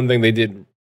the one thing they did,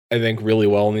 I think, really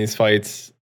well in these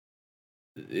fights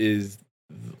is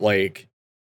like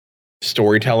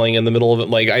storytelling in the middle of it.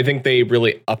 Like, I think they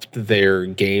really upped their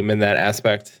game in that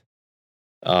aspect.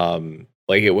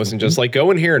 Like, it wasn't just like, go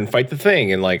in here and fight the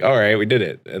thing and like, all right, we did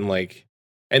it. And like,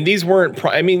 and these weren't,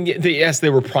 I mean, yes, they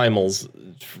were primals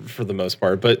for the most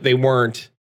part, but they weren't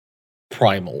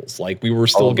primals. Like, we were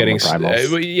still getting,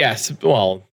 yes,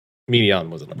 well, Medion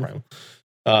wasn't a primal.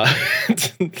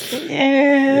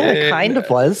 Yeah, kind of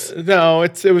was. No,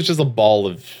 it was just a ball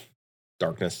of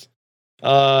darkness.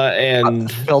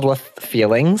 And filled with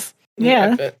feelings.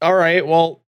 Yeah. All right.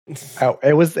 Well, oh,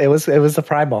 it was a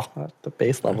primal. The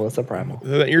base level is a primal.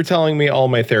 You're telling me all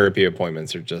my therapy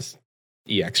appointments are just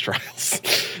EX trials.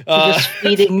 Just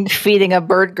feeding a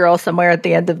bird girl somewhere at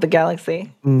the end of the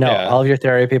galaxy. No, all of your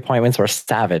therapy appointments were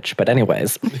savage. But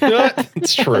anyways,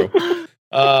 it's true.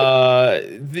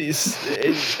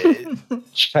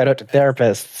 Shout out to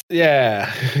therapists.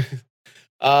 Yeah.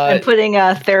 I'm putting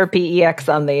therapy EX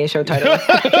on the show title.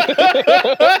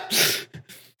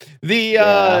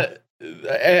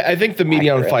 I think the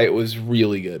Medion fight was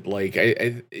really good. Like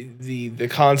the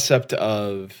concept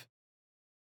of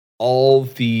all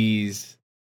these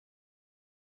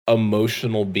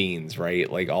emotional beings,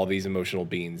 right? Like all these emotional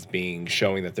beings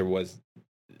showing that there was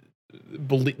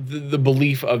the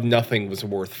belief of nothing was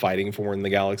worth fighting for in the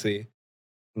galaxy,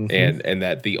 and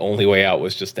that the only way out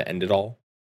was just to end it all.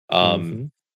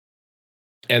 And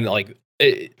like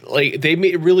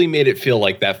they really made it feel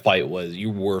like that fight was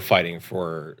you were fighting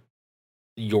for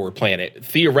your planet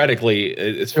theoretically,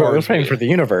 as far as fighting for the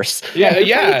universe.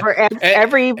 For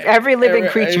every living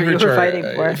creature you were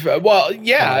fighting for. Well,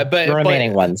 yeah, but the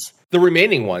remaining ones. The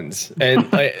remaining ones, and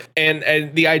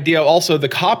and the idea also the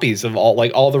copies of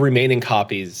all the remaining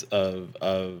copies of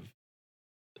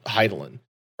Hydaelyn,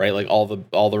 right? Like all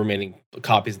the remaining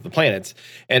copies of the planets,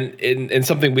 and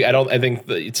something I think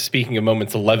that, speaking of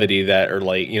moments of levity that are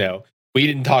like, you know, we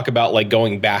didn't talk about like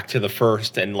going back to the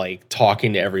first and like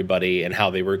talking to everybody and how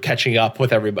they were catching up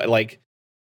with everybody. Like,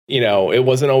 you know, it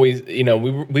wasn't always, you know,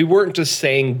 we weren't just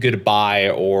saying goodbye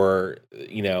or,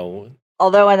 you know.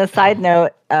 Although on a side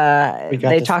note,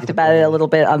 they talked about it a little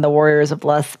bit on the Warriors of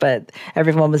Lust, but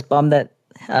everyone was bummed that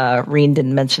Reen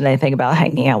didn't mention anything about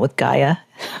hanging out with Gaia.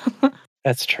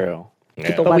 That's true.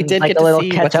 Yeah. But we did get a little to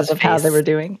see catch up of how they were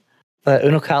doing.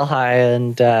 Unukalhai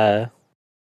and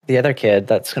the other kid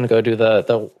that's going to go do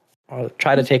the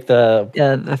try to take the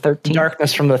 13th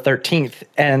darkness from the 13th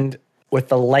and with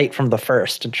the light from the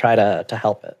first and try to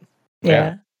help it.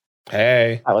 Yeah.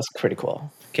 Hey, that was pretty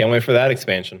cool. Can't wait for that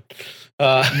expansion.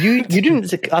 You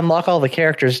didn't unlock all the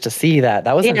characters to see that.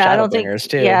 That was in Shadowbringers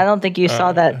too. Yeah, I don't think you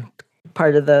saw that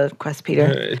part of the quest,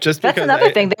 Peter. That's another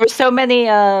thing. There were so many.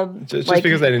 Just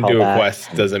because I didn't do a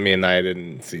quest doesn't mean I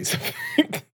didn't see something.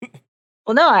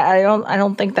 Well, no, I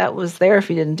don't think that was there if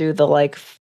you didn't do the like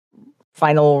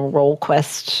final role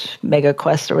quest, mega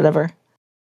quest, or whatever.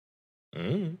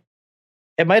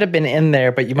 It might have been in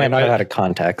there, but you might not have had a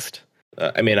context.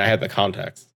 I mean, I had the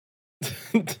context.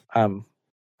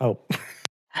 Oh.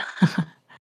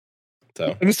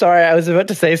 So I'm sorry, I was about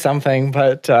to say something,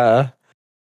 but yeah.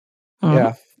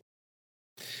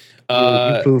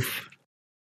 You poof.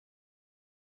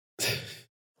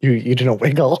 You didn't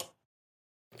wiggle.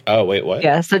 Oh wait, what?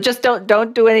 Yeah, so just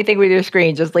don't do anything with your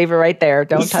screen. Just leave it right there.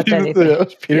 Don't touch anything.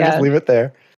 Peter, just leave it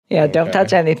there. Yeah, don't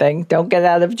touch anything. Don't get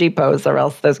out of G pose, or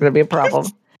else there's going to be a problem.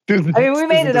 I mean, we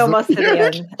made it almost to the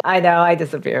end. I know, I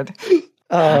disappeared.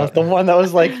 The one that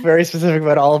was like very specific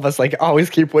about all of us, like always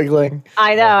keep wiggling.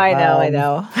 I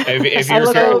know. If I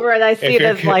look over and I see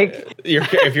that like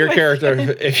if your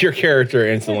character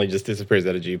instantly just disappears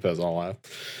out of G pose, I'll laugh.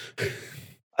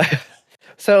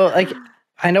 So like,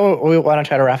 I know we want to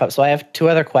try to wrap up. So I have two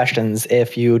other questions.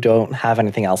 If you don't have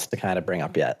anything else to kind of bring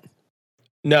up yet.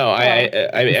 No,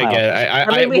 I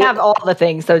mean, we have all the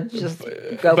things, so just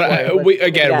go for it.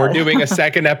 We're doing a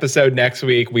second episode next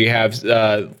week. We have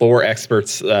lore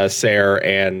experts Sarah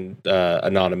and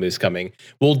Anonymous coming.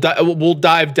 We'll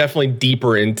dive definitely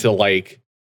deeper into like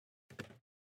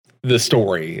the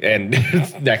story and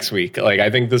next week. Like I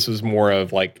think this was more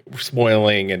of like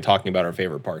spoiling and talking about our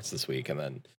favorite parts this week, and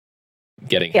then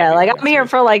getting like I'm here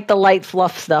for like the light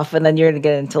fluff stuff, and then you're gonna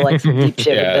get into like some deep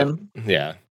shit with them.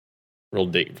 Yeah. We'll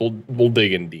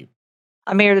dig in deep.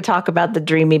 I'm here to talk about the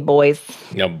dreamy boys.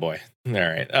 Oh boy. All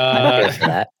right.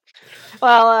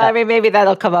 Well, I mean, maybe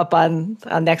that'll come up on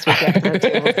next week's episode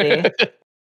too. We'll see.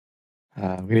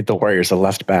 We need the Warriors of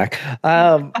left back.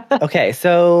 Okay,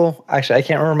 so actually, I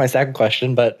can't remember my second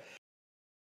question, but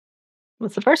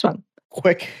What's the first one?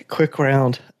 quick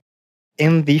round.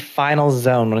 In the final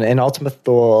zone, in Ultimate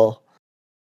Duel,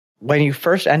 when you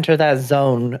first enter that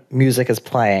zone, music is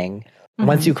playing.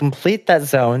 Once you complete that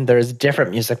zone, there's different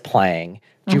music playing.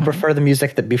 Do you prefer the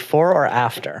music that before or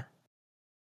after?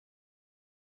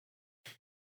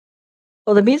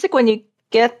 Well, the music when you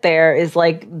get there is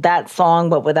like that song,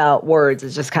 but without words.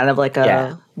 It's just kind of like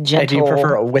a gentle. Do you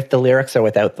prefer it with the lyrics or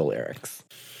without the lyrics?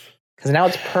 Because now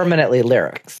it's permanently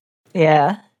lyrics.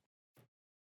 Yeah.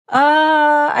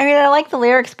 I mean, I like the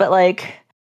lyrics, but like,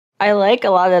 I like a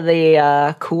lot of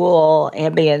the cool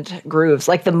ambient grooves,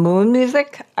 like the Moon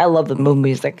music. I love the Moon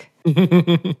music.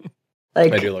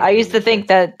 Like, I used to think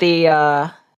that the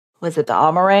was it the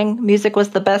Amarang music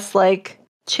was the best like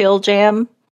chill jam,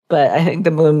 but I think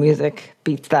the Moon music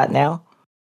beats that now.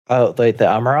 Oh, the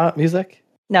Amara music?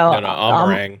 No,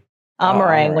 Amarang.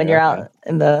 Amarang when you're out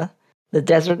in the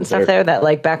desert and stuff there, that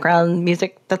like background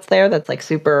music that's there, that's like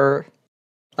super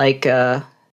like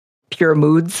pure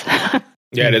moods.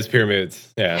 Yeah, it is pure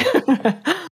moods. Yeah.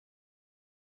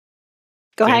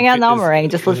 Go hang out in Amarang,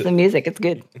 just listen to music. It's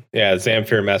good. Yeah,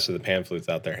 Zamfir Master of the Pan Flutes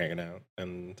out there hanging out.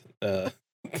 And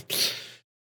which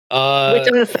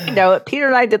on a side note, Peter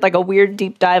and I did like a weird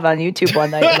deep dive on YouTube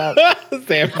one night about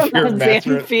Zamfir,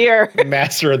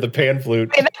 Master of the Pan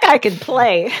Flute. I mean, that guy can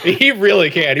play. He really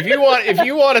can. If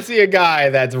you want to see a guy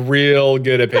that's real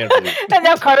good at pan flute. And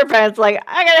now Carter Pan's like,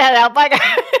 I gotta head out. Bye guys.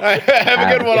 Have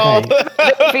a good one all.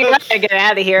 Peter, I gotta get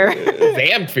out of here.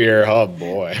 Zamfir, oh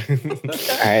boy.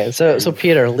 All right, so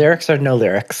Peter, lyrics or no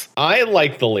lyrics? I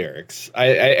like the lyrics.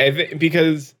 I think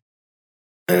because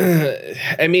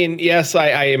I mean, yes, I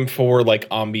am for like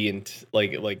ambient,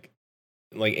 like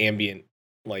ambient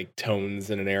like tones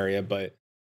in an area, but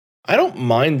I don't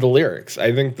mind the lyrics.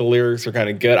 I think the lyrics are kind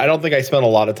of good. I don't think I spend a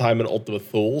lot of time in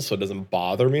Ultimate Duel, so it doesn't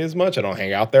bother me as much. I don't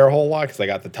hang out there a whole lot because I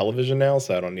got the television now,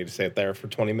 so I don't need to sit there for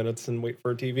 20 minutes and wait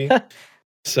for a TV.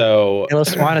 So Halo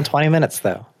Swan in 20 minutes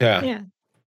though. Yeah.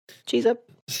 Cheese up.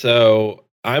 So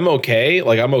I'm okay.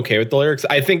 Like I'm okay with the lyrics.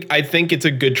 I think it's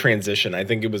a good transition. I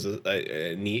think it was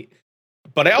a neat.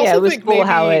 But I also it was think cool maybe,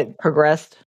 how it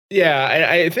progressed. Yeah,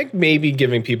 I think maybe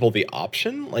giving people the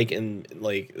option, like in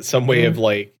like some way of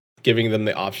like giving them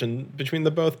the option between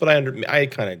the both. But I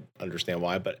kind of understand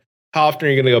why. But how often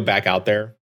are you going to go back out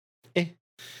there?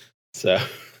 So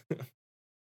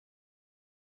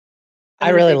I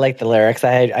really like the lyrics.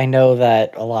 I know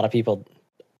that a lot of people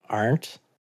aren't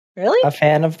really a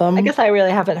fan of them. I guess I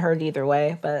really haven't heard either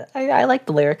way, but I like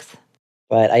the lyrics.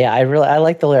 But yeah, I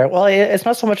like the lyric. Well, it's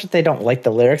not so much that they don't like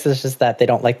the lyrics; it's just that they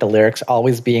don't like the lyrics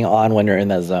always being on when you're in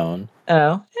that zone.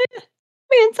 Oh, I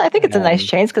mean, I think it's a nice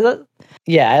change because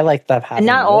yeah, I like that. And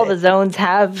not all the zones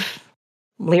have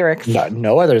lyrics.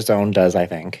 No other zone does, I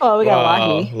think. Oh, we got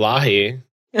Lahi. Lahi.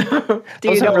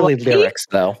 Those aren't really lyrics,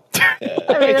 though.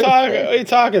 What are you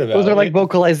talking about? Those are like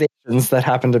vocalizations that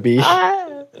happen to be.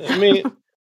 I mean,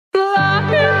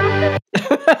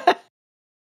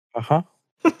 uh-huh.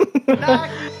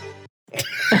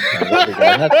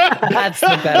 That's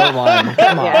the better one.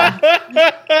 Come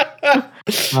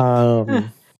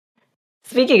on.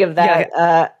 Speaking of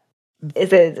that,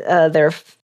 is it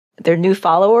their new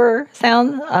follower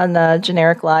sound on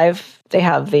Generic Live? They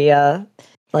have the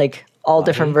like all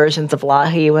different versions of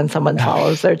Lahi when someone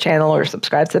follows their channel or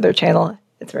subscribes to their channel.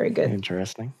 It's very good.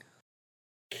 Interesting.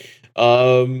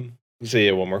 You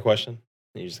say one more question?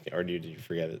 Did you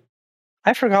forget it?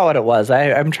 I forgot what it was.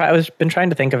 I've been trying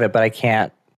to think of it, but I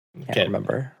can't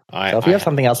remember. So if you have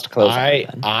something else to close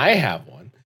on, I have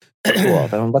one. Cool.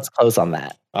 Then let's close on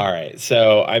that. All right.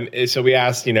 So we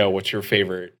asked, what's your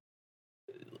favorite,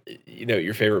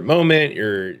 your favorite moment,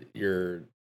 your.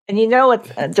 And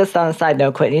what's just on a side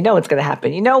note, Quentin, what's going to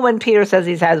happen. When Peter says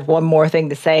he has one more thing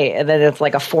to say, and then it's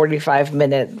like a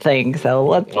 45-minute thing. So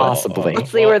let's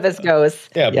see where this goes.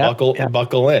 Yeah,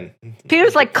 buckle in.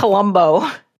 Peter's like Columbo.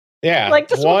 Yeah, like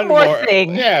just one more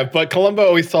thing. Yeah, but Columbo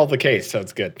always solved the case, so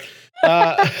it's good.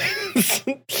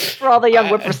 For all the young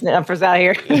whippersnappers out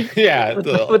here. Yeah,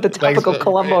 with the topical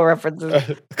Columbo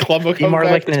references. Columbo comes more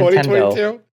like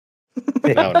Nintendo.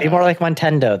 Be more like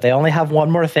Nintendo. They only have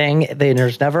one more thing.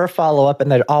 There's never a follow-up,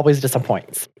 and that always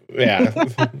disappoints. Yeah,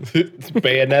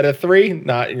 Bayonetta 3,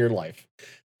 not in your life.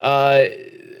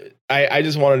 I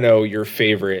just want to know your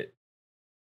favorite,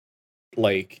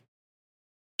 like,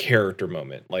 character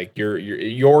moment, like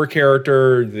your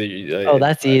character.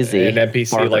 That's easy. An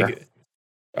NPC, Barker. like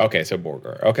Okay, so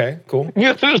burger. Okay, cool.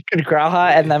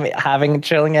 Grauha, and then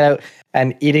chilling it out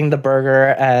and eating the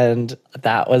burger, and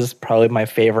that was probably my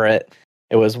favorite.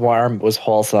 It was warm, it was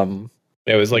wholesome.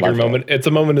 It was like your Loved it. moment. It's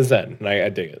a moment of zen, and I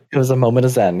dig it. It was a moment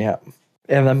of zen, yeah.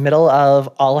 In the middle of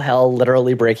all hell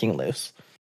literally breaking loose.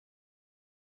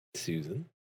 Susan.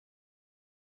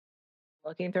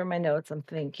 Looking through my notes, I'm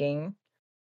thinking.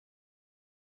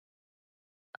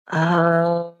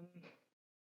 Um.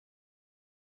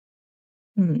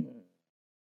 hmm.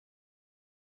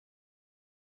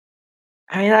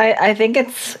 I mean, I think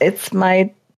it's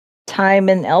my time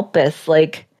in Elpis,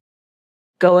 like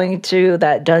going to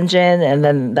that dungeon and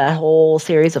then that whole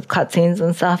series of cutscenes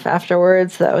and stuff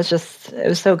afterwards. That was it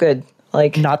was so good.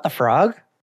 Like, Not the frog?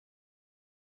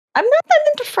 I'm not that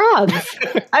into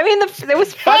frogs. I mean, it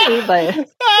was funny, but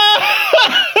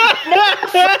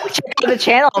check out the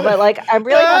channel. But like, I'm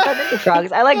really not that into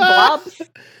frogs. I like blobs.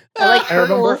 I like I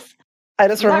remember- turtles. I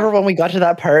just remember when we got to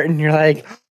that part and you're like,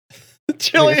 we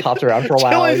Chili. just hopped around for a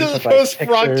while. Chili's and is took, the most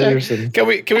frog pictures check. and-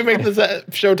 Can we make this a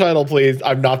show title, please?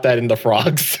 I'm not that into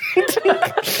frogs.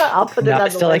 I'll put it No, on I the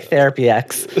still like list. Therapy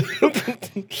X.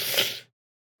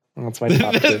 That's my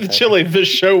top two. Chili, this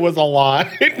show was a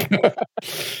lie.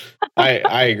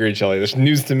 I agree, Chili. This is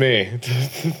news to me.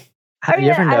 Have I you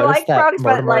ever mean, I noticed like that frogs,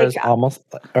 but, Mortimer is like- almost,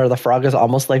 or the frog is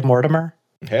almost like Mortimer?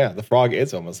 Yeah, the frog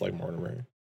is almost like Mortimer.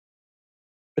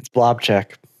 It's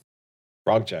Blobcheck.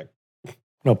 Frog check.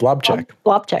 No, Blobcheck.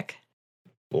 Blob check.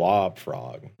 Blob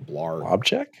frog. Blarg.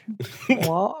 Blobcheck?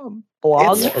 Blog.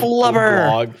 Blog. It's Flubber.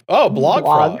 Blog. Oh, blog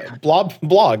Blog. frog.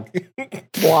 Blog.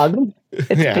 Blog. It's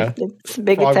Yeah. big, it's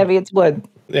big, Blog. it's heavy, it's wood.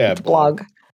 Yeah. It's blog.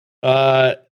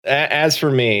 As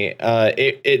for me,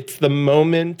 it's the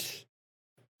moment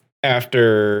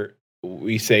after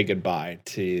we say goodbye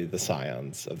to the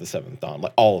Scions of the Seventh Dawn,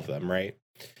 like all of them, right?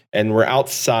 And we're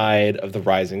outside of the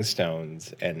Rising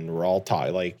Stones, and we're all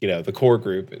talking, like, you know, the core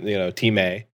group, you know, Team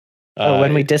A.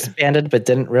 When we disbanded but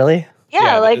didn't really?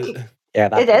 Yeah, like Yeah,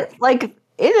 that part. it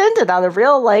ended on a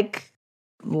real like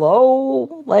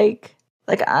low like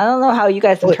I don't know how you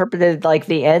guys Well, interpreted like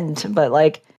the end, but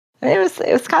like it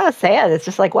was kind of sad. It's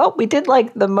just like, well, we did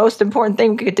like the most important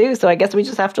thing we could do, so I guess we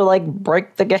just have to like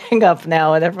break the gang up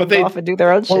now and everyone they- go off and do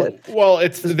their own Well, shit. Well,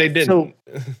 they didn't.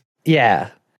 Yeah.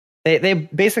 They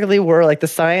basically were like the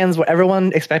Scions.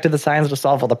 Everyone expected the Scions to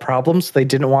solve all the problems, so they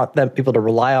didn't want people to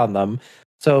rely on them.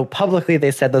 So publicly, they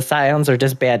said the Scions are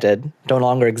disbanded, no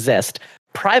longer exist.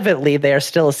 Privately, they are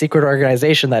still a secret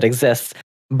organization that exists,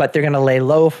 but they're going to lay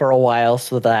low for a while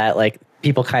so that like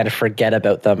people kind of forget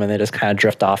about them and they just kind of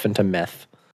drift off into myth.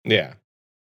 Yeah.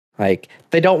 Like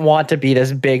they don't want to be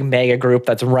this big mega group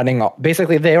that's running.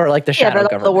 Basically, they were like the Yeah, shadow but all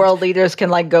government. the world leaders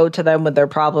can like go to them with their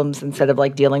problems instead of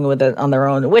like dealing with it on their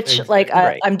own. Which like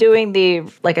Right. I'm doing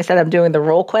like I said, I'm doing the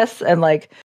role quests, and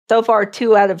like so far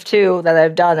 2 out of 2 that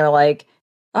I've done are like,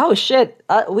 oh shit,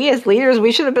 we as leaders,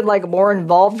 we should have been like more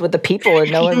involved with the people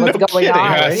and knowing No what's going kidding.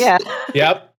 on. Yes. Yeah,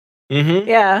 Yep. Mm-hmm.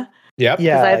 yeah. Yep.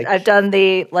 Yeah, 'Cause I've done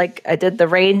I did the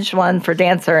range one for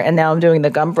Dancer, and now I'm doing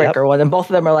the Gunbreaker one, and both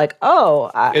of them are like, oh,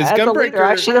 Is as a leader,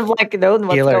 I Gunbreaker- should have like known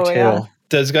what's healer going too. on.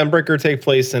 Does Gunbreaker take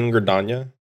place in Gridania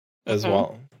as Mhm.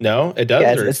 well? No, it does.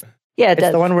 Yeah, or- it's Yeah, it it's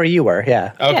does. the one where you were.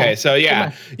 Yeah. Okay, Yeah, so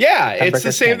yeah, it's the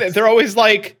Gunbreaker same. tanks. They're always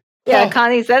like, Yeah, oh,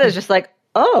 Connie said it's just like,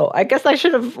 oh, I guess I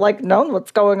should have like known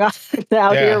what's going on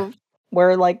out Yeah. here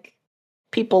where like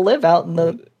people live out in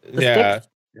the yeah. sticks.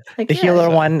 Like, The yeah. healer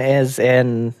one is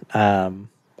in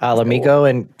Alamigo,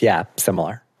 and yeah,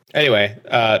 similar. Anyway,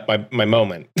 my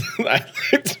moment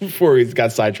before we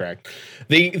got sidetracked.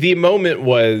 The moment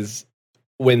was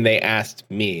when they asked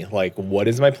me, like, what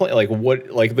is my plan? Like, what,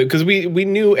 like, because we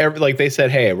knew like they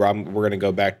said, hey, we're gonna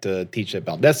go back to teach at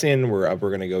Baldessian. We're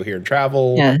gonna go here and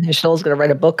travel. Yeah, Michelle's gonna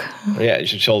write a book. Yeah,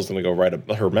 Shell's gonna go write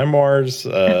her memoirs.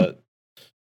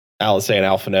 Alice and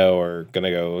Alphino are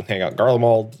gonna go hang out in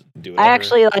Garlemald. Do I whatever.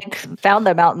 actually like found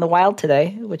them out in the wild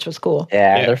today, which was cool.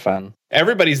 Yeah, Yeah. they're fun.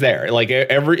 Everybody's there. Like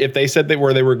if they said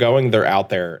where they were going, they're out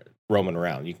there roaming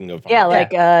around. You can go find Yeah, them.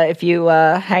 like if you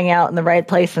hang out in the right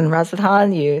place in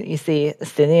Razatan, you see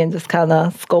Estinian just kind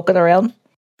of skulking around.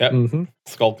 Yep. Mm-hmm.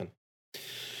 Sculpin.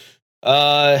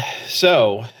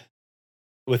 So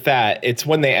with that, it's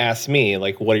when they ask me,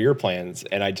 like, what are your plans?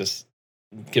 And I just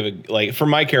give a, like, for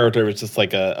my character, it was just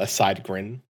like a side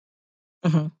grin.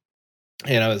 Mhm.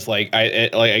 And I was like,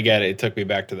 again, it took me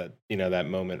back to that, that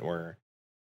moment where,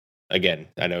 again,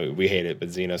 I know we hate it, but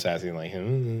Xenos asking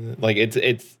like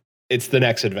it's the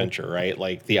next adventure, right?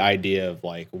 Like the idea of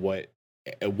like, what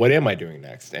am I doing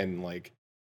next? And like,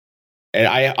 and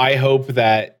I hope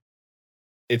that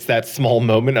it's that small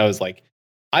moment. I was like,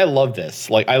 I love this.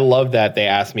 Like, I love that they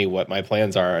asked me what my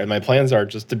plans are, and my plans are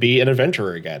just to be an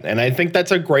adventurer again. And I think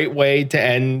that's a great way to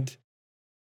end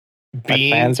My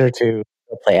plans are to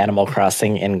play Animal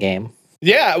Crossing in game.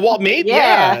 Yeah, well, maybe.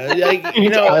 Yeah. Yeah, like, you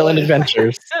know, Island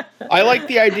Adventures. I like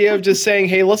the idea of just saying,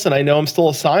 "Hey, listen, I know I'm still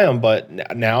a scion, but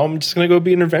now I'm just gonna go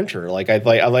be an adventurer." Like, I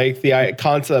like the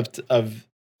concept of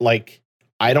like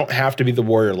I don't have to be the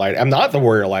warrior light. I'm not the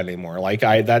warrior light anymore. Like,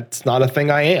 that's not a thing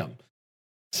I am.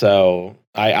 So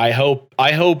I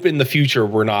hope in the future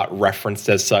we're not referenced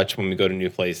as such when we go to new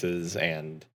places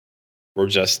and we're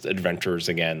just adventurers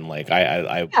again. Like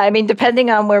I mean, depending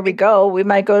on where we go, we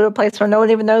might go to a place where no one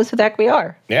even knows who the heck we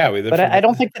are. Yeah, but I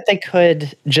don't think that they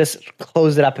could just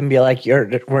close it up and be like,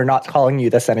 we're not calling you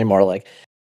this anymore. Like,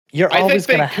 you're always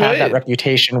going to have that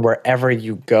reputation wherever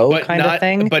you go, kind of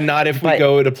thing. But not if we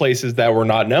go to places that we're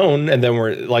not known, and then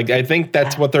we're like, I think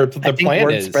that's what their plan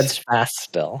word is. Spreads fast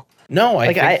still. No,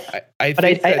 I think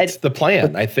that's the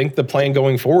plan. I think the plan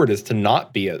going forward is to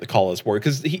not be a call us warrior,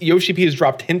 because Yoshi P has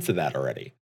dropped hints of that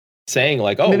already, saying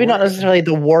like, "Oh, maybe not necessarily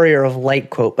the warrior of light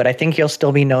quote, but I think you'll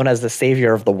still be known as the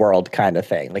savior of the world kind of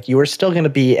thing. Like, you are still going to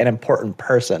be an important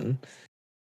person,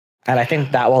 and I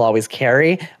think that will always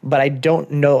carry. But I don't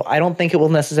know. I don't think it will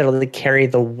necessarily carry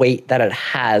the weight that it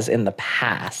has in the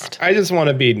past. I just want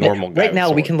to be normal. Right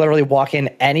now, we can literally walk in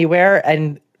anywhere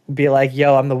and be like,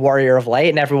 yo, I'm the warrior of light,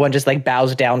 and everyone just like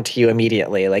bows down to you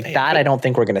immediately. Like, that I don't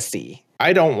think we're gonna see.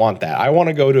 I don't want that. I want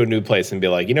to go to a new place and be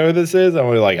like, you know who this is?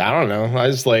 I'm like, I don't know.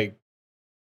 I just like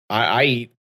I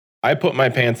eat. I put my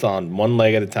pants on one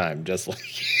leg at a time, just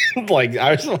like like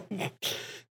I was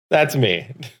that's me.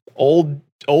 Old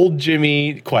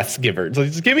Jimmy quest giver. So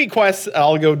just give me quests,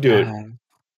 I'll go do it.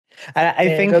 I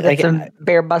think go get some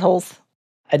bare buttholes.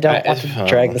 I don't want to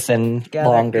drag this in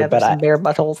longer, but some bare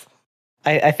buttholes.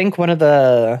 I think one of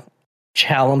the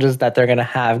challenges that they're going to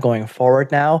have going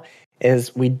forward now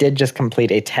is we did just complete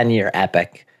a 10-year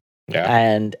epic. Yeah.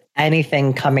 And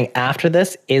anything coming after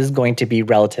this is going to be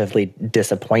relatively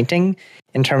disappointing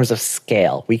in terms of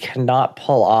scale. We cannot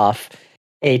pull off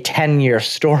a 10-year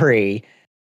story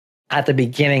at the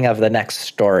beginning of the next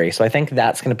story. So I think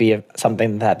that's going to be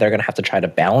something that they're going to have to try to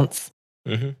balance.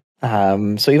 Mm-hmm.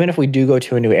 So even if we do go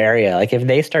to a new area, like if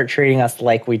they start treating us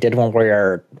like we did when we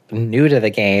were new to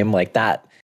the game, like that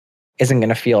isn't going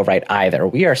to feel right either.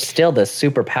 We are still this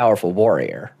super powerful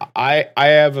warrior. I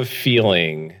have a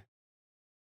feeling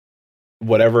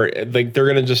whatever, like they're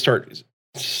going to just start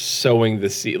sowing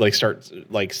the seed, like start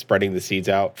like spreading the seeds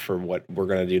out for what we're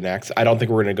going to do next. I don't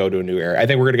think we're going to go to a new area. I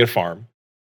think we're going to get a farm,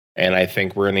 and I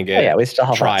think we're going to get we still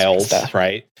have trials,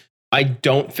 right? I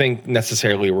don't think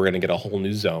necessarily we're going to get a whole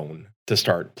new zone to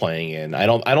start playing in. I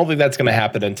don't think that's going to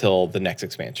happen until the next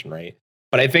expansion, right?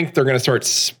 But I think they're going to start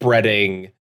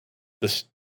spreading this.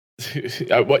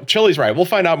 What Chili's right. We'll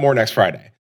find out more next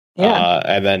Friday. Yeah.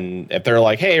 And then if they're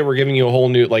like, "Hey, we're giving you a whole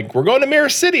new, like, we're going to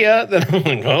Miracidia," then I'm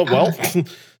like, "Oh well,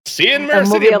 see you in Miracidia, and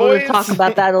we'll be able boys." to talk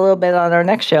about that a little bit on our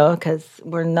next show, because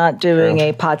we're not doing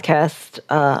a podcast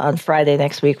on Friday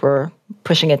next week. We're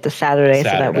pushing it to Saturday so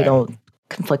that we don't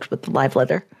conflict with the live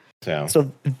letter.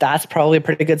 So that's probably a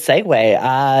pretty good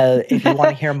segue. If you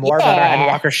want to hear more about our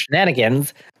Endwalker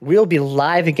shenanigans, we'll be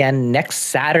live again next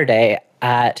Saturday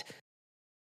at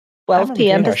 12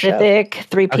 p.m. Pacific,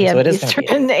 3 p.m.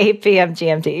 Eastern, 8 p.m.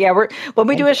 GMT. Yeah, when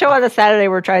we do a show on a Saturday,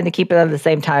 we're trying to keep it at the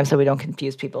same time so we don't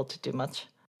confuse people too much.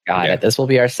 Got it. This will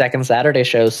be our second Saturday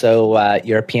show, so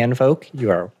European folk,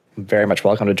 you are very much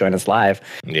welcome to join us live.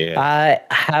 Yeah.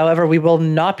 However, we will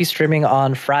not be streaming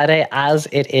on Friday, as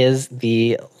it is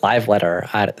the live letter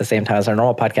at the same time as our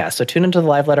normal podcast. So tune into the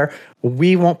live letter.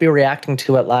 We won't be reacting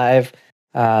to it live.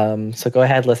 So go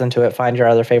ahead, listen to it, find your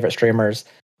other favorite streamers,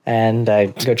 and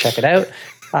go check it out.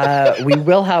 We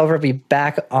will, however, be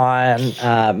back on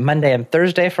Monday and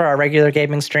Thursday for our regular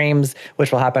gaming streams,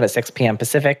 which will happen at 6 p.m.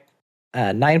 Pacific,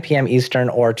 9 p.m. Eastern,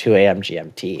 or 2 a.m.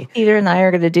 GMT. Peter and I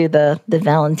are going to do the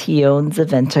Valentiones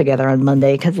event together on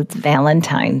Monday because it's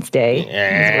Valentine's Day.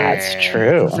 Yeah, that's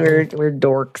true. We're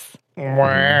dorks.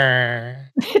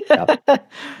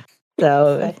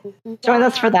 So join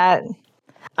us for that.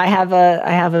 I have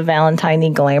a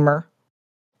Valentine glamour.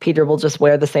 Peter will just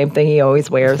wear the same thing he always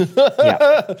wears.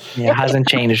 Yeah, it hasn't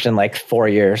changed in like 4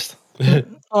 years.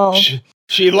 Oh.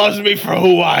 She loves me for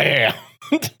who I am.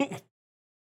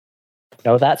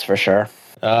 No, that's for sure.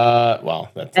 Well,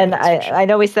 that's and that's sure. I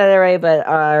know we said it right, but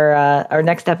our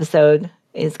next episode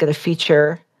is going to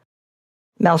feature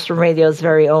Maelstrom Radio's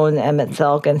very own Emmett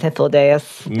Selk and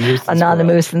Hythlodaeus,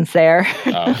 Anonymous and Sayre.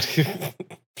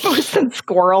 Moose and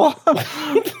Squirrel.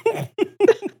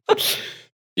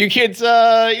 you kids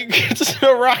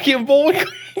know Rocky and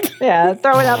Bullwinkle. Yeah,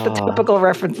 throwing out the typical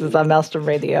references on Maelstrom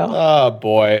Radio. Oh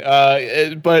boy!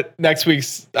 But next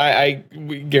week's,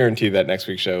 we guarantee that next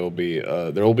week's show will be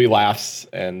there will be laughs,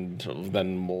 and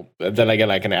then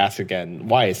again I can ask again,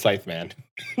 why is Scytheman?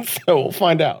 So we'll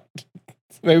find out.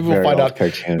 Maybe we'll find out.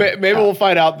 Maybe we'll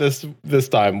find out this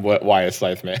time why is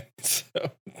Scytheman.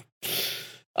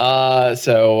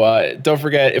 So don't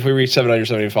forget, if we reach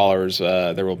 770 followers,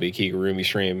 there will be Kigurumi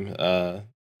stream.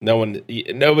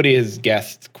 Nobody has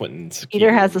guessed Quentin's.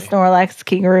 Peter has a Snorlax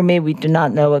Kigurumi. We do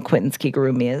not know what Quentin's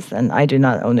Kigurumi is, and I do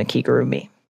not own a Kigurumi.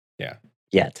 Yeah.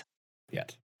 Yet.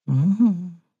 Mm-hmm.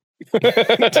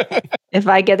 If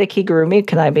I get a Kigurumi,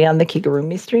 can I be on the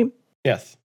Kigurumi stream?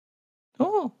 Yes.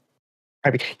 Oh.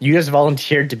 You just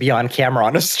volunteered to be on camera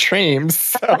on a stream,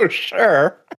 so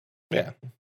sure. Yeah.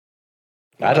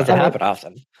 That doesn't happen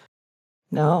often.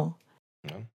 No.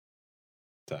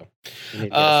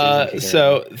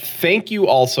 So thank you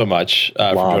all so much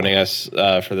for joining us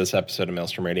for this episode of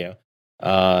Maelstrom Radio.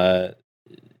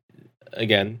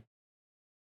 Again,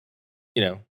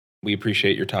 we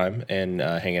appreciate your time and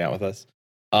hanging out with us.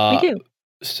 We do.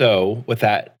 So with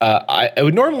that, I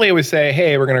would normally always say,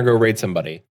 hey, we're going to go raid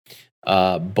somebody.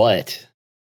 But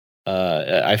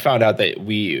I found out that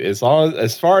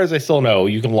as far as I still know,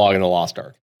 you can log into Lost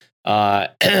Ark.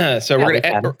 So we're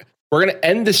gonna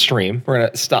end the stream. We're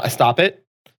gonna stop it.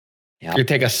 Yep. We're gonna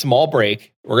take a small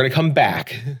break. We're gonna come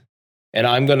back, and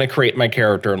I'm gonna create my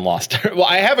character in Lost Ark. Well,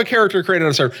 I have a character created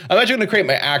on a server. I'm actually gonna create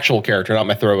my actual character, not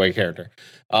my throwaway character,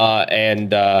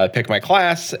 and pick my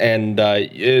class. And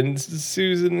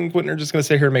Susan and Quentin are just gonna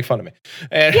sit here and make fun of me.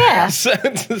 And so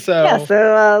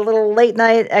a little late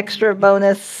night extra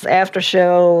bonus after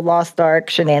show Lost Ark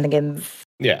shenanigans.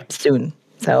 Yeah, soon.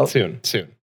 Soon.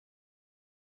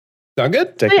 Sound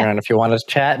good? Stick around if you want to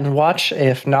chat and watch.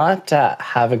 If not,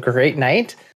 have a great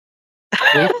night.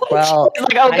 Well,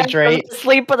 hydrate. I'm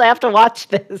sleep, but I have to watch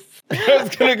this. I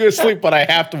was gonna go sleep, but I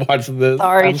have to watch this.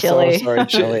 Sorry, Chili. So sorry,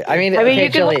 Chili. I mean, you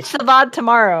can watch the VOD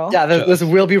tomorrow. Yeah, this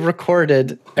will be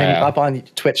recorded and up on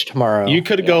Twitch tomorrow. You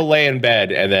could go lay in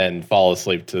bed and then fall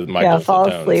asleep to my fall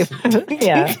asleep.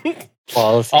 Yeah.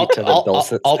 Fall asleep to the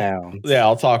dulcet sounds. Yeah,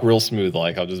 I'll talk real smooth.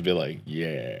 I'll just be like,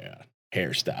 yeah,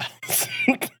 hairstyles.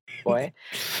 Boy.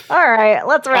 All right,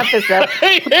 let's wrap this up.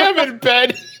 I am in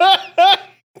bed.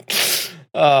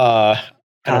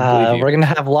 We're going to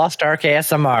have Lost Ark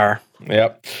ASMR.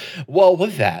 Yep. Well,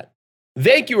 with that,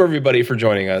 thank you everybody for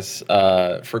joining us.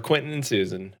 For Quentin and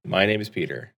Susan, my name is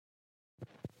Peter.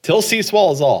 Till sea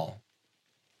swallows all.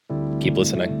 Keep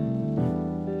listening.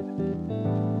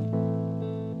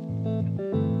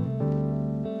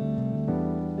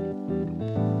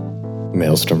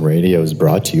 Maelstrom Radio is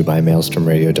brought to you by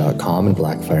MaelstromRadio.com and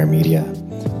Blackfire Media.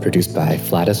 Produced by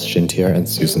Flatus, Shintier, and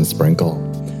Susan Sprinkle.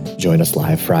 Join us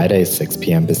live Fridays, 6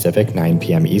 p.m. Pacific, 9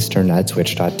 p.m. Eastern at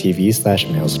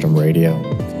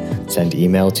twitch.tv/MaelstromRadio. Send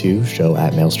email to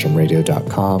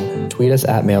show@maelstromradio.com, tweet us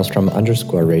at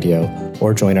maelstrom_radio,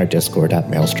 or join our Discord at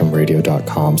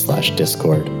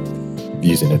maelstromradio.com/discord.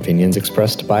 Views and opinions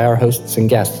expressed by our hosts and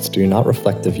guests do not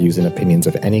reflect the views and opinions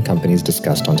of any companies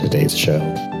discussed on today's show.